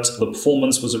 But the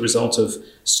performance was a result of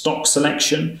stock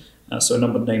selection. So a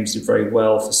number of names did very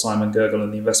well for Simon Gergel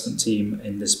and the investment team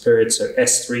in this period. So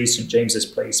S3, St James's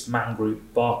Place, Man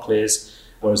Group, Barclays,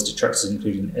 whereas detractors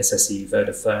including SSE,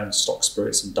 Vodafone, Stock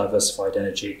Spirits and Diversified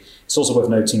Energy. It's also worth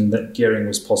noting that gearing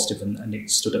was positive and it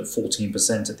stood at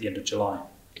 14% at the end of July.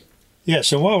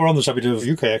 Yes, and while we're on the subject of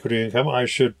UK equity income, I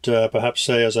should perhaps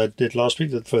say, as I did last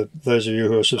week, that for those of you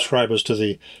who are subscribers to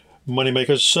the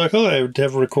Moneymakers Circle, I would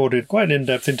have recorded quite an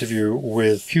in-depth interview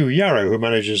with Hugh Yarrow, who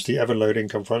manages the Everload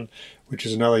Income Fund, which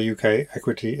is another UK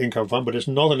equity income fund, but it's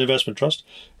not an investment trust.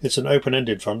 It's an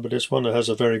open-ended fund, but it's one that has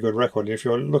a very good record. If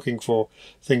you're looking for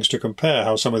things to compare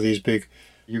how some of these big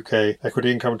UK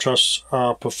equity income trusts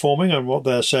are performing and what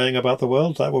they're saying about the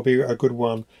world, that will be a good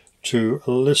one to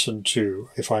listen to,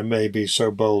 if I may be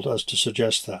so bold as to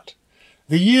suggest that.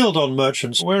 The yield on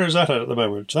Merchants, where is that at the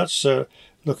moment? That's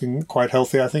looking quite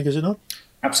healthy, I think, is it not?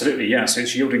 Absolutely, yeah. So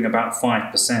it's yielding about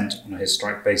 5% on a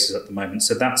historic basis at the moment.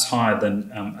 So that's higher than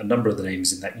a number of the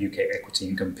names in that UK equity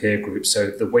income peer group.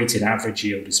 So the weighted average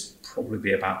yield is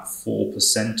probably about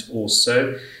 4% or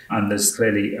so. And there's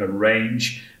clearly a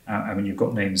range. You've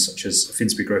got names such as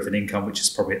Finsbury Growth and Income, which is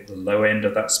probably at the low end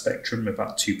of that spectrum,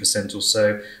 about 2% or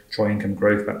so. Troy Income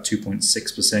Growth, about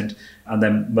 2.6%. And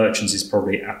then Merchants is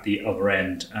probably at the other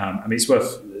end. It's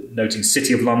worth noting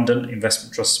City of London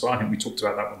Investment Trust as well. I think we talked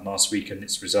about that one last week and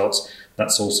its results.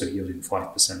 That's also yielding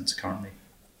 5% currently.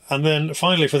 And then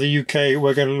finally for the UK,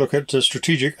 we're going to look at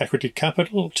Strategic Equity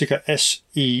Capital, ticker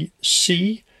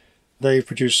SEC. They've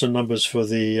produced some numbers for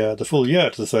the full year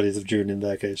to the 30th of June in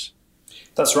their case.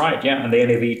 That's right, yeah, and the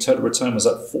NAV total return was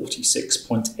up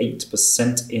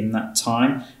 46.8% in that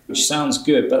time, which sounds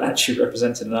good, but actually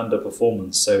represented an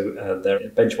underperformance. So their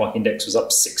benchmark index was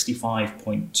up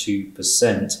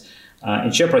 65.2%.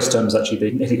 In share price terms, actually,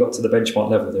 they nearly got to the benchmark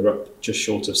level. They were up just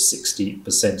short of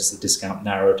 60% as the discount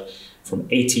narrowed from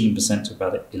 18% to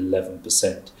about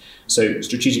 11%. So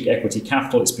Strategic Equity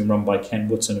Capital, it's been run by Ken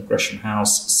Wootton of Gresham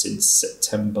House since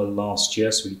September last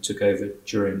year. So he took over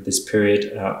during this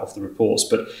period of the reports.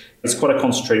 But it's quite a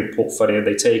concentrated portfolio.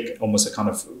 They take almost a kind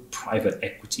of private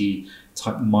equity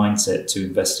type mindset to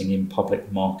investing in public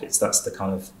markets. That's the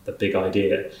kind of the big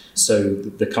idea. So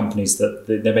the companies that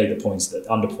they made the points that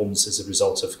underperformance is a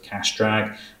result of cash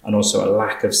drag and also a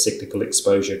lack of cyclical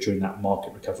exposure during that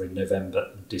market recovery in November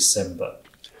and December.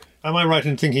 Am I right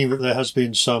in thinking that there has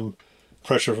been some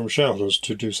pressure from shareholders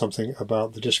to do something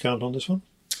about the discount on this one?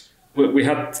 We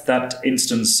had that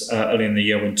instance early in the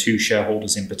year when two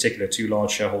shareholders in particular, two large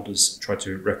shareholders, tried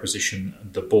to requisition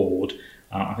the board.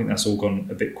 I think that's all gone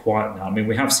a bit quiet now. I mean,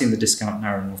 we have seen the discount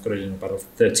narrowing. We've got it in about a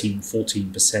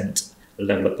 13-14%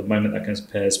 level at the moment. That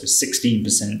compares with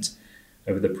 16%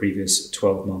 over the previous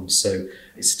 12 months. So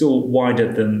it's still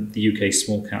wider than the UK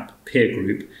small cap peer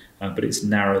group, but it's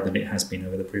narrower than it has been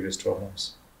over the previous 12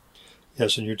 months.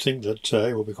 Yes, and you'd think that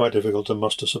it will be quite difficult to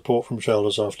muster support from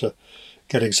shareholders after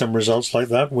getting some results like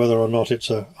that, whether or not it's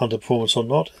a underperformance or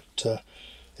not.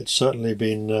 It's certainly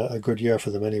been a good year for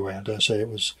them anyway. I dare say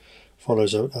it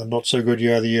follows a not so good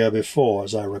year the year before,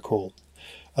 as I recall.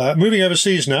 Moving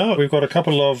overseas now, we've got a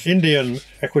couple of Indian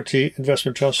equity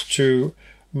investment trusts to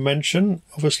mention.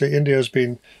 Obviously, India has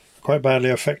been quite badly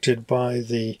affected by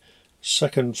the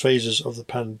second phases of the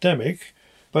pandemic.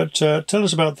 But tell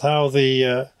us about how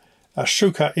the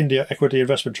Ashoka India Equity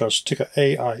Investment Trust, ticker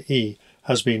AIE,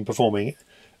 has been performing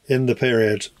in the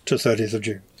period to 30th of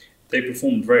June. They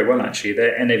performed very well, actually.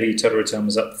 Their NAV total return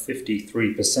was up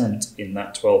 53% in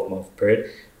that 12-month period.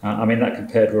 That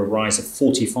compared to a rise of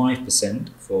 45%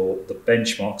 for the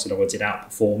benchmarks. In other words, it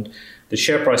outperformed. The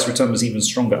share price return was even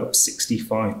stronger, up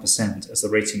 65%, as the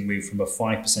rating moved from a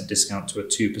 5% discount to a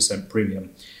 2%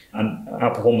 premium. And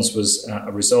outperformance was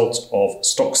a result of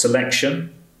stock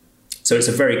selection. So it's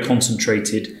a very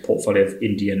concentrated portfolio of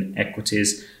Indian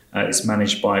equities. It's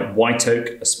managed by White Oak,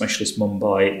 a specialist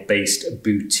Mumbai-based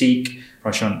boutique.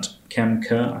 Prashant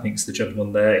Khemka, I think it's the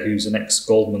gentleman there, who's an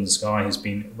ex-Goldman's guy, who's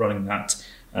been running that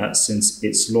since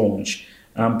its launch.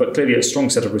 But clearly a strong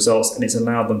set of results, and it's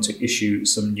allowed them to issue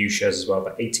some new shares as well.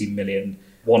 About 18 million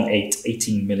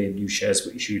new shares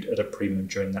were issued at a premium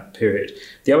during that period.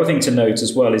 The other thing to note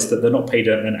as well is that they're not paid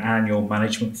an annual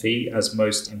management fee, as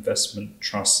most investment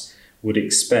trusts would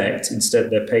expect. Instead,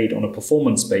 they're paid on a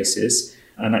performance basis,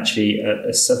 and actually a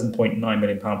 £7.9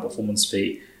 million performance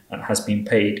fee has been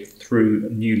paid through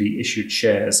newly issued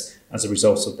shares as a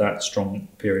result of that strong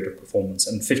period of performance.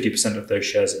 And 50% of those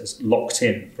shares is locked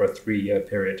in for a 3-year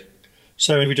period.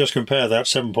 So if we just compare that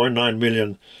 7.9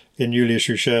 million in newly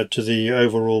issued shares to the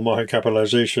overall market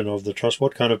capitalization of the trust,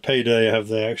 what kind of payday have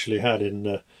they actually had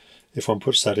in, if one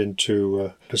puts that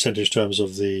into percentage terms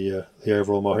of the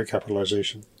overall market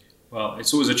capitalization? Well,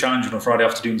 it's always a challenge on a Friday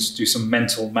afternoon to do some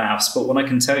mental maths, but what I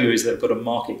can tell you is they've got a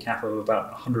market cap of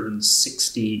about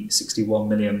 £61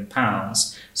 million.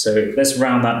 So let's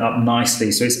round that up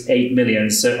nicely. So it's 8 million.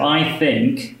 So I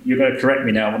think, you're going to correct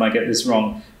me now when I get this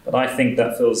wrong, but I think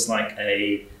that feels like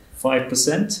a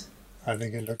 5%. I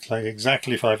think it looks like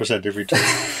exactly 5% if we take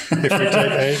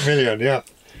 8 million, yeah.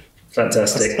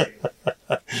 Fantastic.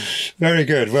 Very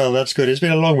good. Well, that's good. It's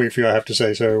been a long week for you, I have to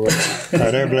say, so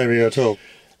I don't blame you at all.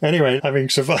 Anyway, having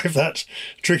survived that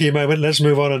tricky moment, let's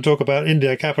move on and talk about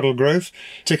India Capital Growth,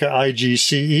 ticker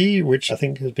IGCE, which I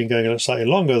think has been going on slightly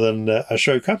longer than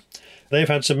Ashoka. They've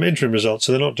had some interim results,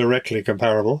 so they're not directly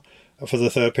comparable for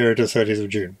the third period to 30th of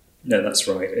June. No, that's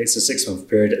right. It's a 6-month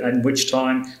period, in which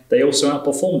time they also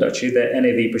outperformed, actually. Their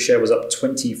NAV per share was up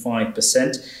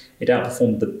 25%. It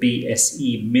outperformed the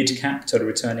BSE Mid-Cap Total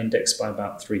Return Index by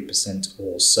about 3%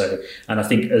 or so. And I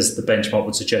think, as the benchmark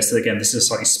would suggest, that again, this is a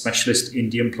slightly specialist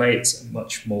Indian play. It's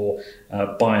much more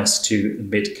biased to the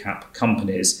mid-cap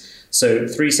companies. So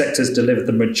 3 sectors delivered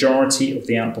the majority of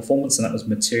the outperformance, and that was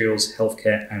materials,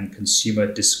 healthcare, and consumer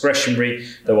discretionary,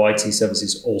 though IT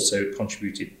services also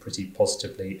contributed pretty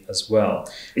positively as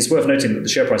well. It's worth noting that the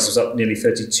share price was up nearly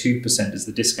 32% as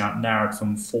the discount narrowed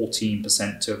from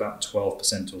 14% to about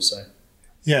 12% or so.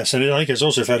 Yes, and I think it's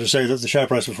also fair to say that the share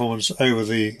price performance over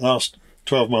the last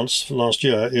 12 months, last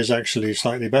year, is actually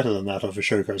slightly better than that of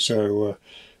Ashoka. So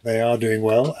they are doing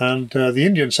well, and the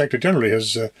Indian sector generally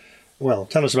has Well,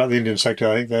 tell us about the Indian sector.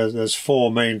 I think there's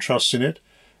four main trusts in it,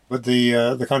 but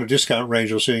the kind of discount range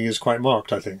you're seeing is quite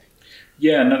marked, I think.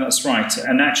 Yeah, no, that's right.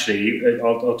 And actually,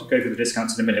 I'll go through the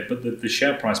discounts in a minute, but the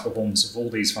share price performance of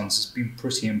all these funds has been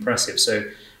pretty impressive. So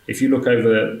if you look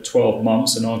over 12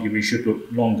 months, and arguably we should look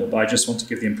longer, but I just want to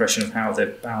give the impression of how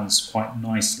they've bounced quite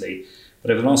nicely. But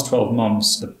over the last 12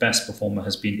 months, the best performer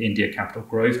has been India Capital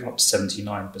Growth, up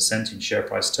 79% in share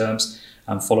price terms,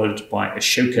 and followed by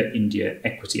Ashoka India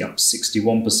Equity, up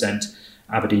 61%,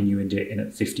 Aberdeen New India in at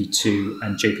 52%,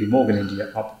 and JP Morgan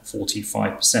India up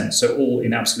 45%. So all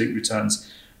in absolute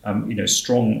returns,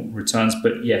 strong returns.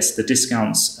 But yes, the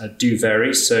discounts do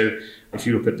vary. So if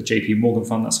you look at the JP Morgan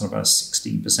fund, that's on about a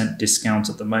 16% discount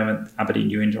at the moment. Aberdeen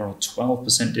New India on a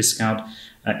 12% discount.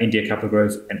 India Capital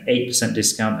Growth an 8%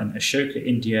 discount, and Ashoka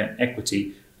India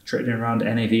Equity trading around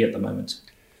NAV at the moment.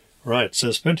 Right, so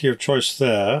there's plenty of choice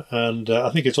there, and I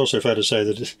think it's also fair to say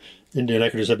that Indian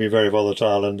equities have been very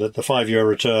volatile, and that the 5-year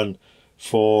return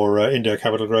for India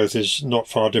Capital Growth is not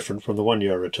far different from the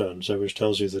 1-year return, so which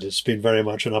tells you that it's been very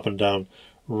much an up and down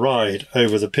ride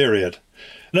over the period.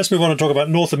 Let's move on and talk about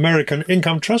North American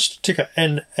Income Trust, ticker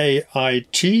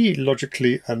NAIT,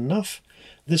 logically enough.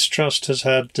 This trust has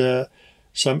had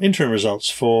some interim results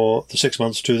for the 6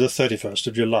 months to the 31st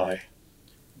of July.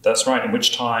 That's right, in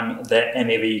which time their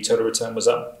NAV total return was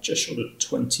up just short of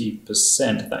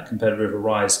 20%. That compared with a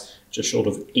rise just short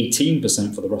of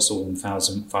 18% for the Russell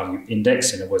 1000 Value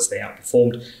Index. In other words, they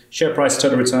outperformed. Share price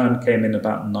total return came in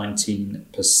about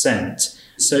 19%.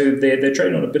 So they're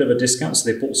trading on a bit of a discount,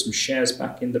 so they bought some shares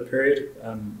back in the period,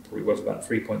 probably worth about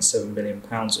 £3.7 million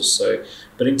or so.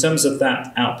 But in terms of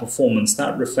that outperformance,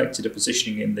 that reflected a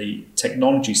positioning in the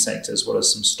technology sector as well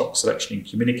as some stock selection in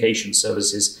communication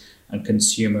services and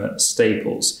consumer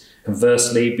staples.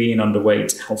 Conversely, being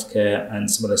underweight healthcare and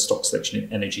some of their stock selection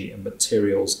in energy and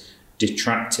materials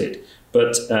detracted.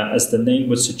 But as the name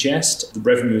would suggest, the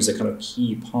revenue is a kind of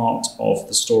key part of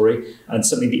the story. And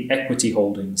certainly the equity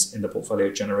holdings in the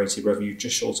portfolio generated revenue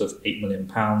just short of £8 million.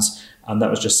 And that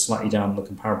was just slightly down on the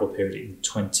comparable period in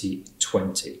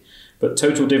 2020. But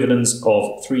total dividends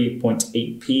of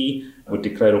 3.8p were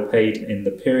declared or paid in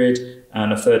the period,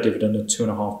 and a third dividend of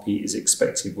 2.5p is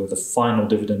expected, with a final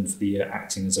dividend for the year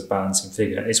acting as a balancing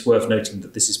figure. And it's worth noting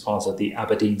that this is part of the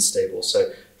Aberdeen stable, so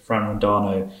Fran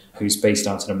Rondano, who's based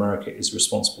out in America, is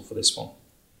responsible for this one.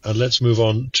 And let's move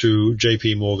on to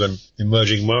JP Morgan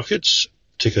Emerging Markets,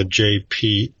 ticker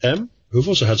JPM, who've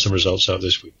also had some results out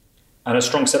this week. And a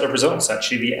strong set of results,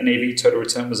 actually. The NAV total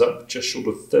return was up just short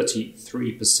of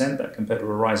 33%. That compared with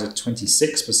a rise of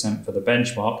 26% for the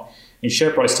benchmark. In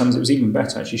share price terms, it was even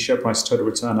better, actually. Share price total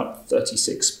return up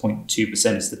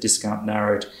 36.2% as the discount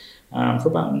narrowed for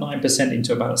about 9%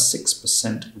 into about a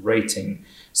 6% rating.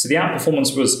 So the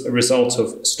outperformance was a result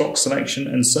of stock selection,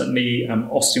 and certainly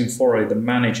Austin Foray, the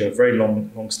manager, very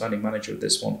long-standing manager of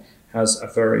this one, has a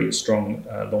very strong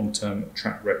long-term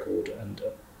track record and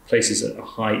places a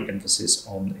high emphasis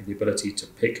on the ability to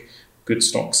pick good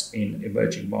stocks in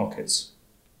emerging markets.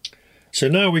 So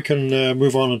now we can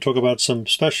move on and talk about some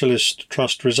specialist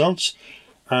trust results.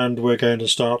 And we're going to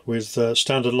start with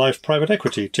Standard Life Private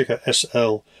Equity, ticker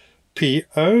SLPO.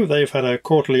 They've had a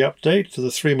quarterly update for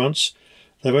the 3 months.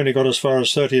 They've only got as far as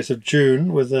 30th of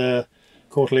June with their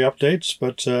quarterly updates.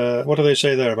 But what do they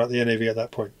say there about the NAV at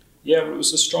that point? Yeah, well, it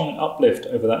was a strong uplift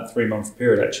over that 3-month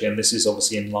period, actually, and this is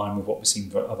obviously in line with what we've seen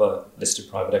for other listed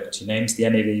private equity names. The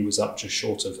NAV was up just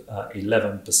short of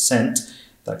 11%.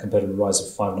 That compared with a rise of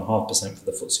 5.5% for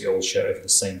the FTSE All-Share over the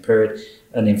same period.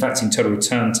 And in fact, in total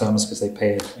return terms, because they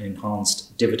pay an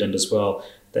enhanced dividend as well,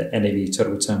 the NAV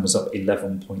total return was up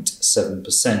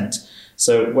 11.7%.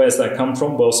 So where's that come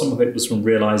from? Well, some of it was from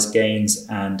realised gains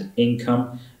and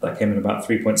income. That came in about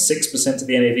 3.6% of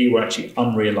the NAV, where actually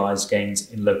unrealised gains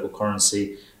in local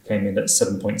currency came in at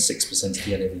 7.6% of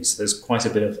the NAV. So there's quite a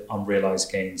bit of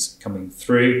unrealised gains coming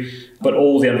through. But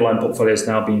all the underlying portfolio is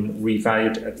now being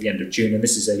revalued at the end of June. And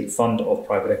this is a fund of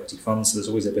private equity funds, so there's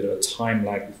always a bit of a time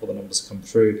lag before the numbers come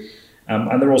through.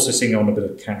 And they're also sitting on a bit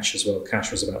of cash as well.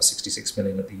 Cash was about 66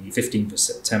 million at the 15th of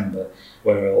September,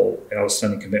 where all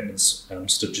outstanding commitments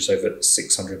stood just over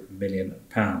 600 million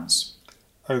pounds.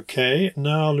 Okay,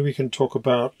 now we can talk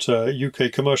about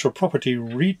UK Commercial Property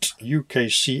REIT,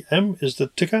 UKCM is the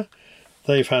ticker.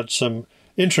 They've had some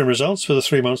interim results for the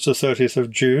 3 months to 30th of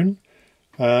June,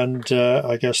 and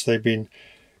I guess they've been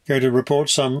going to report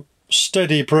some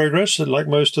steady progress, like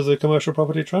most of the commercial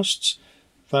property trusts.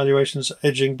 Valuations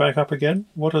edging back up again.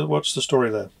 What's the story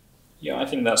there? Yeah, I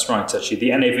think that's right, actually. The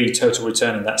NAV total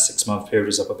return in that 6-month period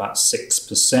is up about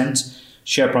 6%.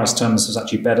 Share price terms was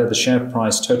actually better. The share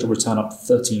price total return up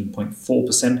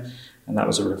 13.4%. and that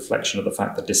was a reflection of the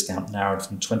fact that discount narrowed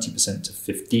from 20% to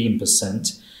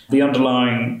 15%. The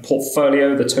underlying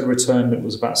portfolio, the total return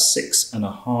was about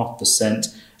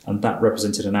 6.5%, and that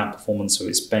represented an outperformance of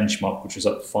its benchmark, which was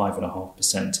up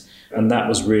 5.5%. And that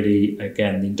was really,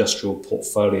 again, the industrial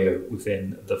portfolio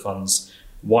within the fund's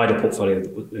wider portfolio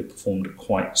that performed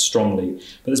quite strongly.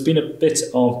 But there's been a bit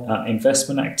of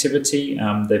investment activity.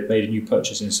 They've made a new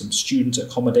purchase in some student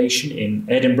accommodation in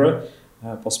Edinburgh,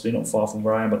 possibly not far from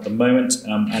where I am at the moment.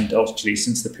 And actually,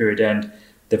 since the period end,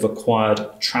 they've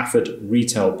acquired Trafford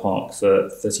Retail Park for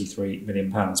 £33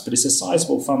 million. But it's a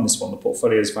sizable fund, this one. The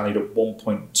portfolio is valued at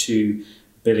 £1.2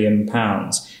 billion.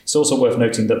 It's also worth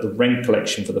noting that the rent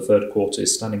collection for the third quarter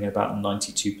is standing at about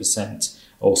 92%,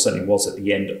 or certainly was at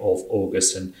the end of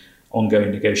August, and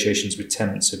ongoing negotiations with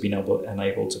tenants have been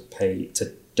unable to pay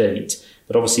to date.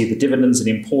 But obviously the dividend's an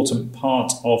important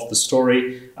part of the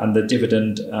story, and the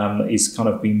dividend is kind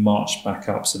of being marched back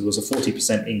up. So there was a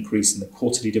 40% increase in the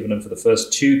quarterly dividend for the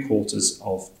first 2 quarters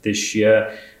of this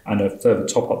year, and a further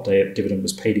top-up dividend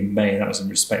was paid in May, and that was in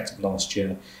respect of last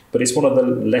year. But it's one of the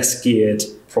less geared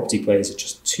property players at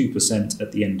just 2%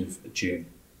 at the end of June.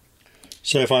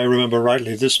 So if I remember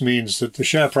rightly, this means that the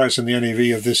share price and the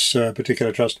NAV of this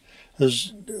particular trust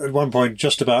has at one point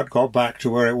just about got back to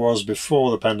where it was before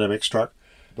the pandemic struck,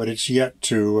 but it's yet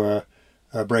to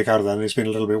break out of that, and it's been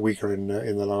a little bit weaker in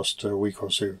the last week or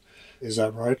so. Is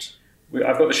that right?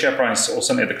 I've got the share price, or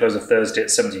something at the close of Thursday, at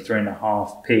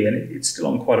 73.5p, and it's still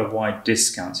on quite a wide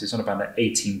discount. So it's on about an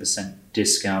 18%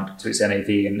 discount to its NAV,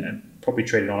 and probably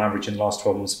traded on average in the last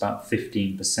 12 months about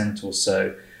 15% or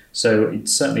so. So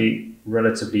it's certainly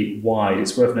relatively wide.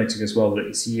 It's worth noting as well that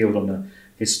its yield on a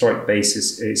historic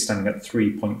basis is standing at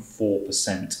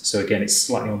 3.4%. So again, it's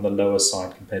slightly on the lower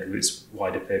side compared with its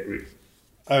wider peer group.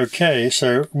 Okay,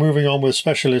 so moving on with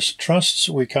specialist trusts,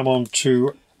 we come on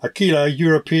to Aquila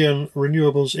European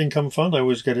Renewables Income Fund. I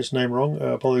always get its name wrong.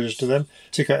 Apologies to them.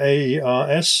 Ticker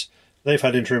AERS. They've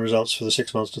had interim results for the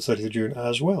 6 months to 30th of June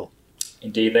as well.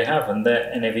 Indeed, they have, and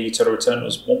their NAV total return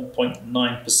was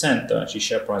 1.9%, though actually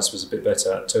share price was a bit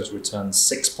better. Total return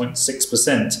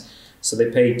 6.6%. So they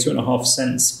paid 2.5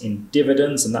 cents in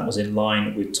dividends, and that was in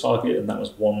line with target, and that was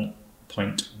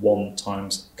 1.1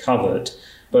 times covered.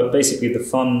 But basically, the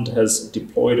fund has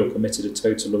deployed or committed a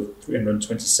total of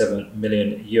 327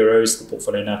 million euros. The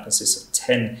portfolio now consists of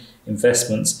 10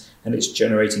 investments, and it's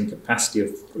generating capacity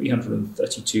of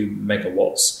 332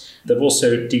 megawatts. They've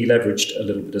also deleveraged a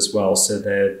little bit as well, so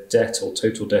their debt or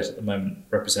total debt at the moment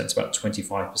represents about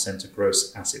 25% of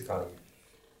gross asset value.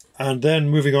 And then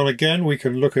moving on again, we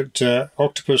can look at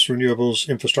Octopus Renewables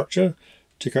Infrastructure,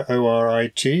 ticker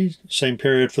ORIT, same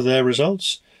period for their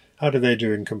results. How do they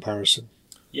do in comparison?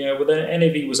 Yeah, well, their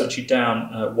NAV was actually down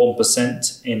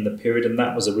 1% in the period, and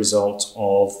that was a result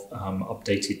of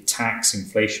updated tax,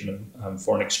 inflation, and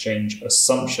foreign exchange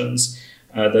assumptions.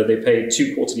 Though they paid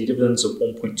 2 quarterly dividends of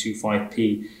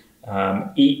 1.25p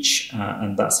each,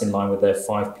 and that's in line with their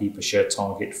 5p per share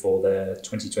target for their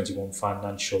 2021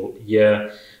 financial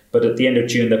year. But at the end of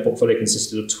June, their portfolio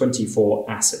consisted of 24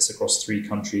 assets across 3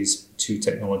 countries, 2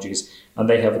 technologies, and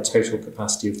they have a total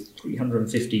capacity of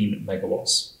 315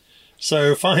 megawatts.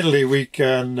 So finally, we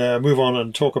can move on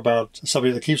and talk about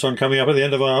something that keeps on coming up at the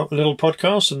end of our little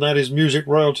podcast, and that is music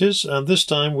royalties. And this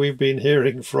time we've been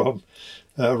hearing from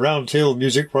Round Hill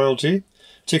Music Royalty,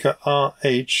 ticker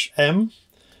RHM,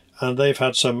 and they've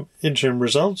had some interim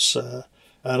results, and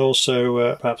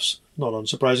also, perhaps not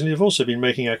unsurprisingly, have also been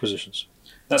making acquisitions.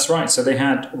 That's right. So they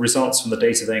had results from the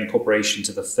date of their incorporation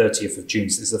to the 30th of June.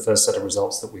 So this is the first set of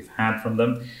results that we've had from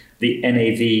them. The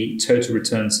NAV total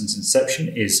return since inception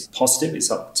is positive. It's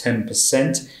up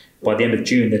 10%. By the end of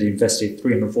June, they'd invested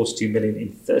 $342 million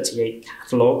in 38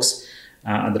 catalogues.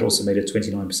 And they'd also made a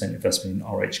 29% investment in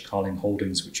RH Carling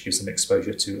Holdings, which gives them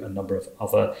exposure to a number of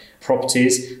other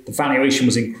properties. The valuation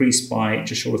was increased by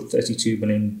just short of $32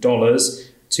 million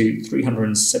to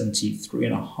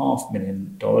 $373.5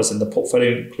 million. And the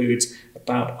portfolio includes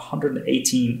about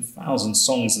 118,000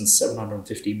 songs and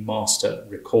 750 master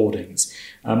recordings.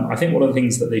 I think one of the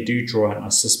things that they do draw out, and I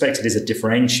suspect it is a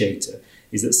differentiator,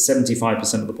 is that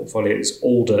 75% of the portfolio is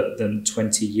older than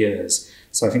 20 years.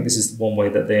 So I think this is one way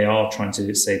that they are trying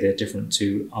to say they're different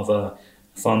to other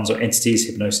funds or entities,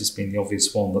 Hipgnosis being the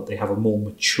obvious one, that they have a more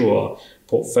mature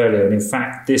portfolio. And in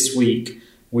fact, this week,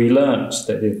 we learned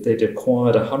that they'd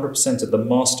acquired 100% of the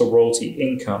master royalty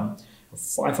income of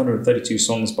 532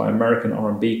 songs by American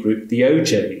R&B group The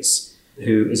O'Jays,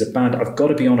 who is a band, I've got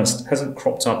to be honest, hasn't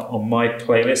cropped up on my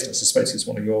playlist. I suspect it's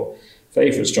one of your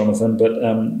favourites, Jonathan, but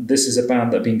this is a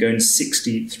band that have been going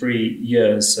 63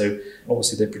 years, so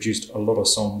obviously they produced a lot of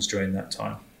songs during that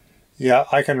time. Yeah,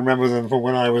 I can remember them from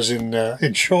when I was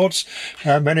in shorts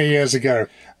many years ago.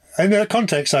 In the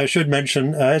context, I should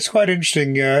mention, it's quite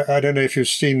interesting. I don't know if you've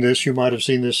seen this. You might have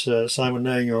seen this, Simon,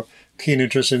 knowing your keen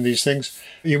interest in these things.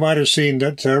 You might have seen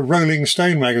that Rolling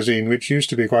Stone magazine, which used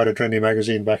to be quite a trendy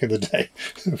magazine back in the day,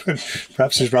 but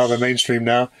perhaps is rather mainstream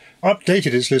now,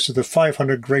 updated its list of the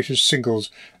 500 greatest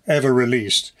singles ever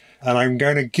released. And I'm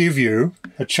going to give you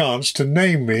a chance to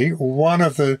name me one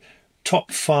of the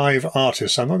top 5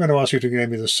 artists. I'm not going to ask you to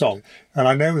name me the song. And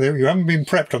I know that you haven't been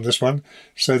prepped on this one,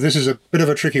 so this is a bit of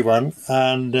a tricky one.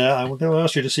 And I'm going to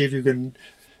ask you to see if you can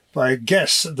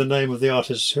guess the name of the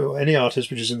artist, any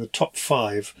artist which is in the top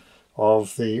 5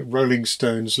 of the Rolling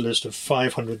Stones list of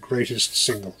 500 greatest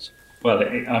singles. Well,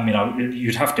 I mean,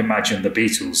 you'd have to imagine the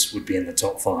Beatles would be in the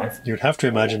top 5. You'd have to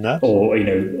imagine that. Or,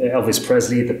 Elvis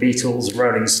Presley, the Beatles,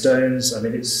 Rolling Stones. I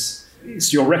mean,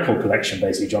 it's your record collection,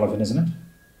 basically, Jonathan, isn't it?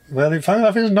 Well, in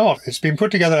fact, it's not. It's been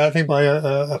put together, I think, by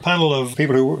a panel of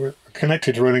people who were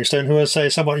connected to Rolling Stone who are, say,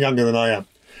 somewhat younger than I am.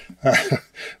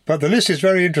 But the list is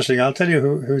very interesting. I'll tell you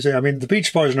who's there. I mean, the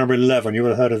Beach Boys are number 11. You would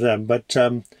have heard of them. But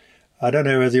I don't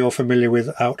know whether you're familiar with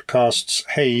Outkast's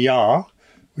Hey Ya,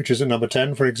 which is at number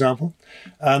 10, for example.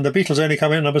 And the Beatles only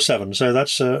come in at number 7, so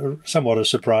that's somewhat a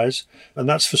surprise. And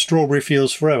that's for Strawberry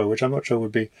Fields Forever, which I'm not sure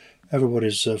would be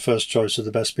everybody's first choice of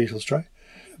the best Beatles track.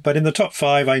 But in the top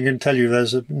 5, I can tell you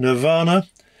there's Nirvana,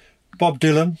 Bob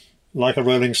Dylan, like a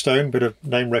Rolling Stone, bit of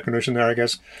name recognition there, I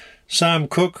guess. Sam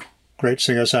Cooke, great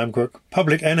singer Sam Cooke.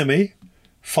 Public Enemy,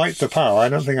 Fight the Power. I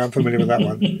don't think I'm familiar with that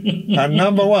one. And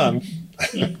number 1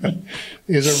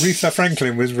 is Aretha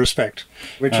Franklin with Respect,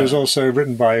 which was also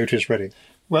written by Otis Redding.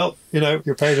 Well, you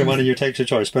pay the money, you take your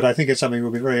choice, but I think it's something that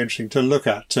will be very interesting to look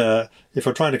at if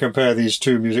we're trying to compare these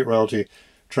two music royalty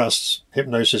trusts,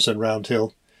 Hipgnosis and Round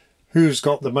Hill. Who's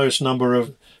got the most number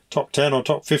of top 10 or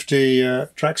top 50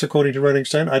 tracks according to Rolling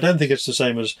Stone? I don't think it's the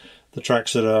same as the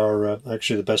tracks that are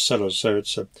actually the best sellers. So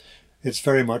it's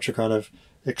very much a kind of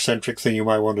eccentric thing you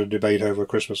might want to debate over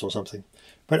Christmas or something.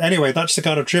 But anyway, that's the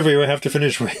kind of trivia we have to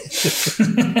finish with.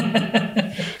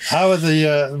 How are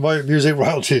the music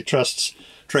royalty trusts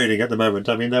trading at the moment?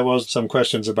 I mean, there was some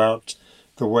questions about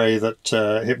the way that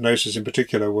Hipgnosis in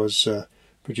particular was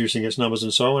producing its numbers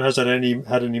and so on. Has that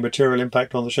had any material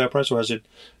impact on the share price, or has it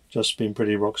just been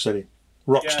pretty rock steady?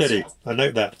 Steady. I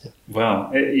note that. Yeah.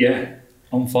 Wow. Yeah,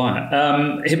 on fire.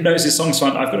 Hipgnosis Songs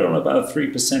Fund, I've got it on about a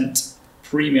 3%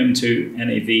 premium to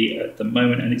NAV at the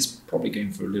moment, and it's probably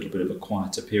going for a little bit of a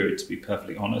quieter period, to be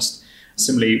perfectly honest.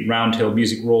 Similarly, Round Hill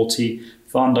Music Royalty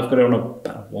Fund, I've got it on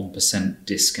about a 1%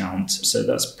 discount, so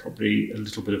that's probably a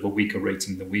little bit of a weaker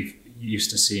rating than we've used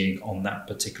to seeing on that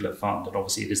particular fund, and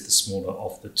obviously it is the smaller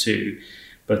of the two.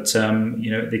 But,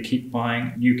 they keep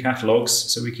buying new catalogues,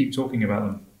 so we keep talking about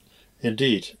them.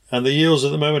 Indeed. And the yields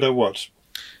at the moment are what?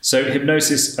 So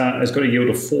Hipgnosis has got a yield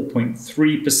of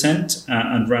 4.3%,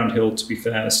 and Round Hill, to be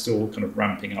fair, is still kind of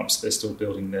ramping up, so they're still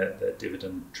building their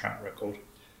dividend track record.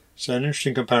 So an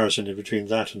interesting comparison between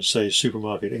that and, say,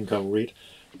 Supermarket Income REIT,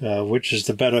 which is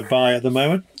the better buy at the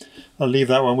moment. I'll leave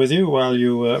that one with you while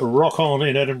you rock on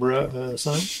in Edinburgh,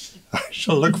 Simon. I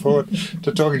shall look forward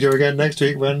to talking to you again next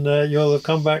week when you'll have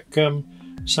come back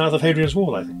south of Hadrian's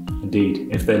Wall, I think. Indeed,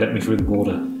 if they let me through the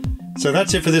border. So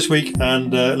that's it for this week,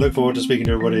 and look forward to speaking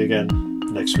to everybody again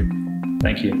next week.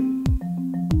 Thank you.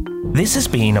 This has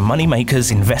been a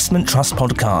Moneymakers Investment Trust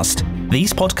podcast.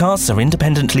 These podcasts are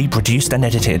independently produced and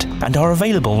edited and are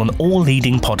available on all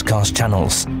leading podcast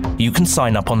channels. You can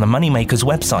sign up on the Moneymakers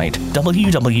website,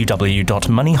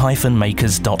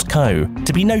 www.money-makers.co,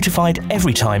 to be notified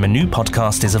every time a new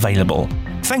podcast is available.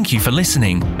 Thank you for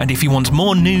listening, and if you want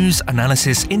more news,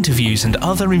 analysis, interviews and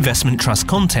other investment trust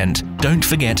content, don't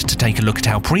forget to take a look at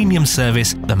our premium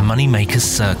service, the Moneymakers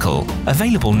Circle,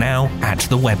 available now at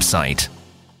the website.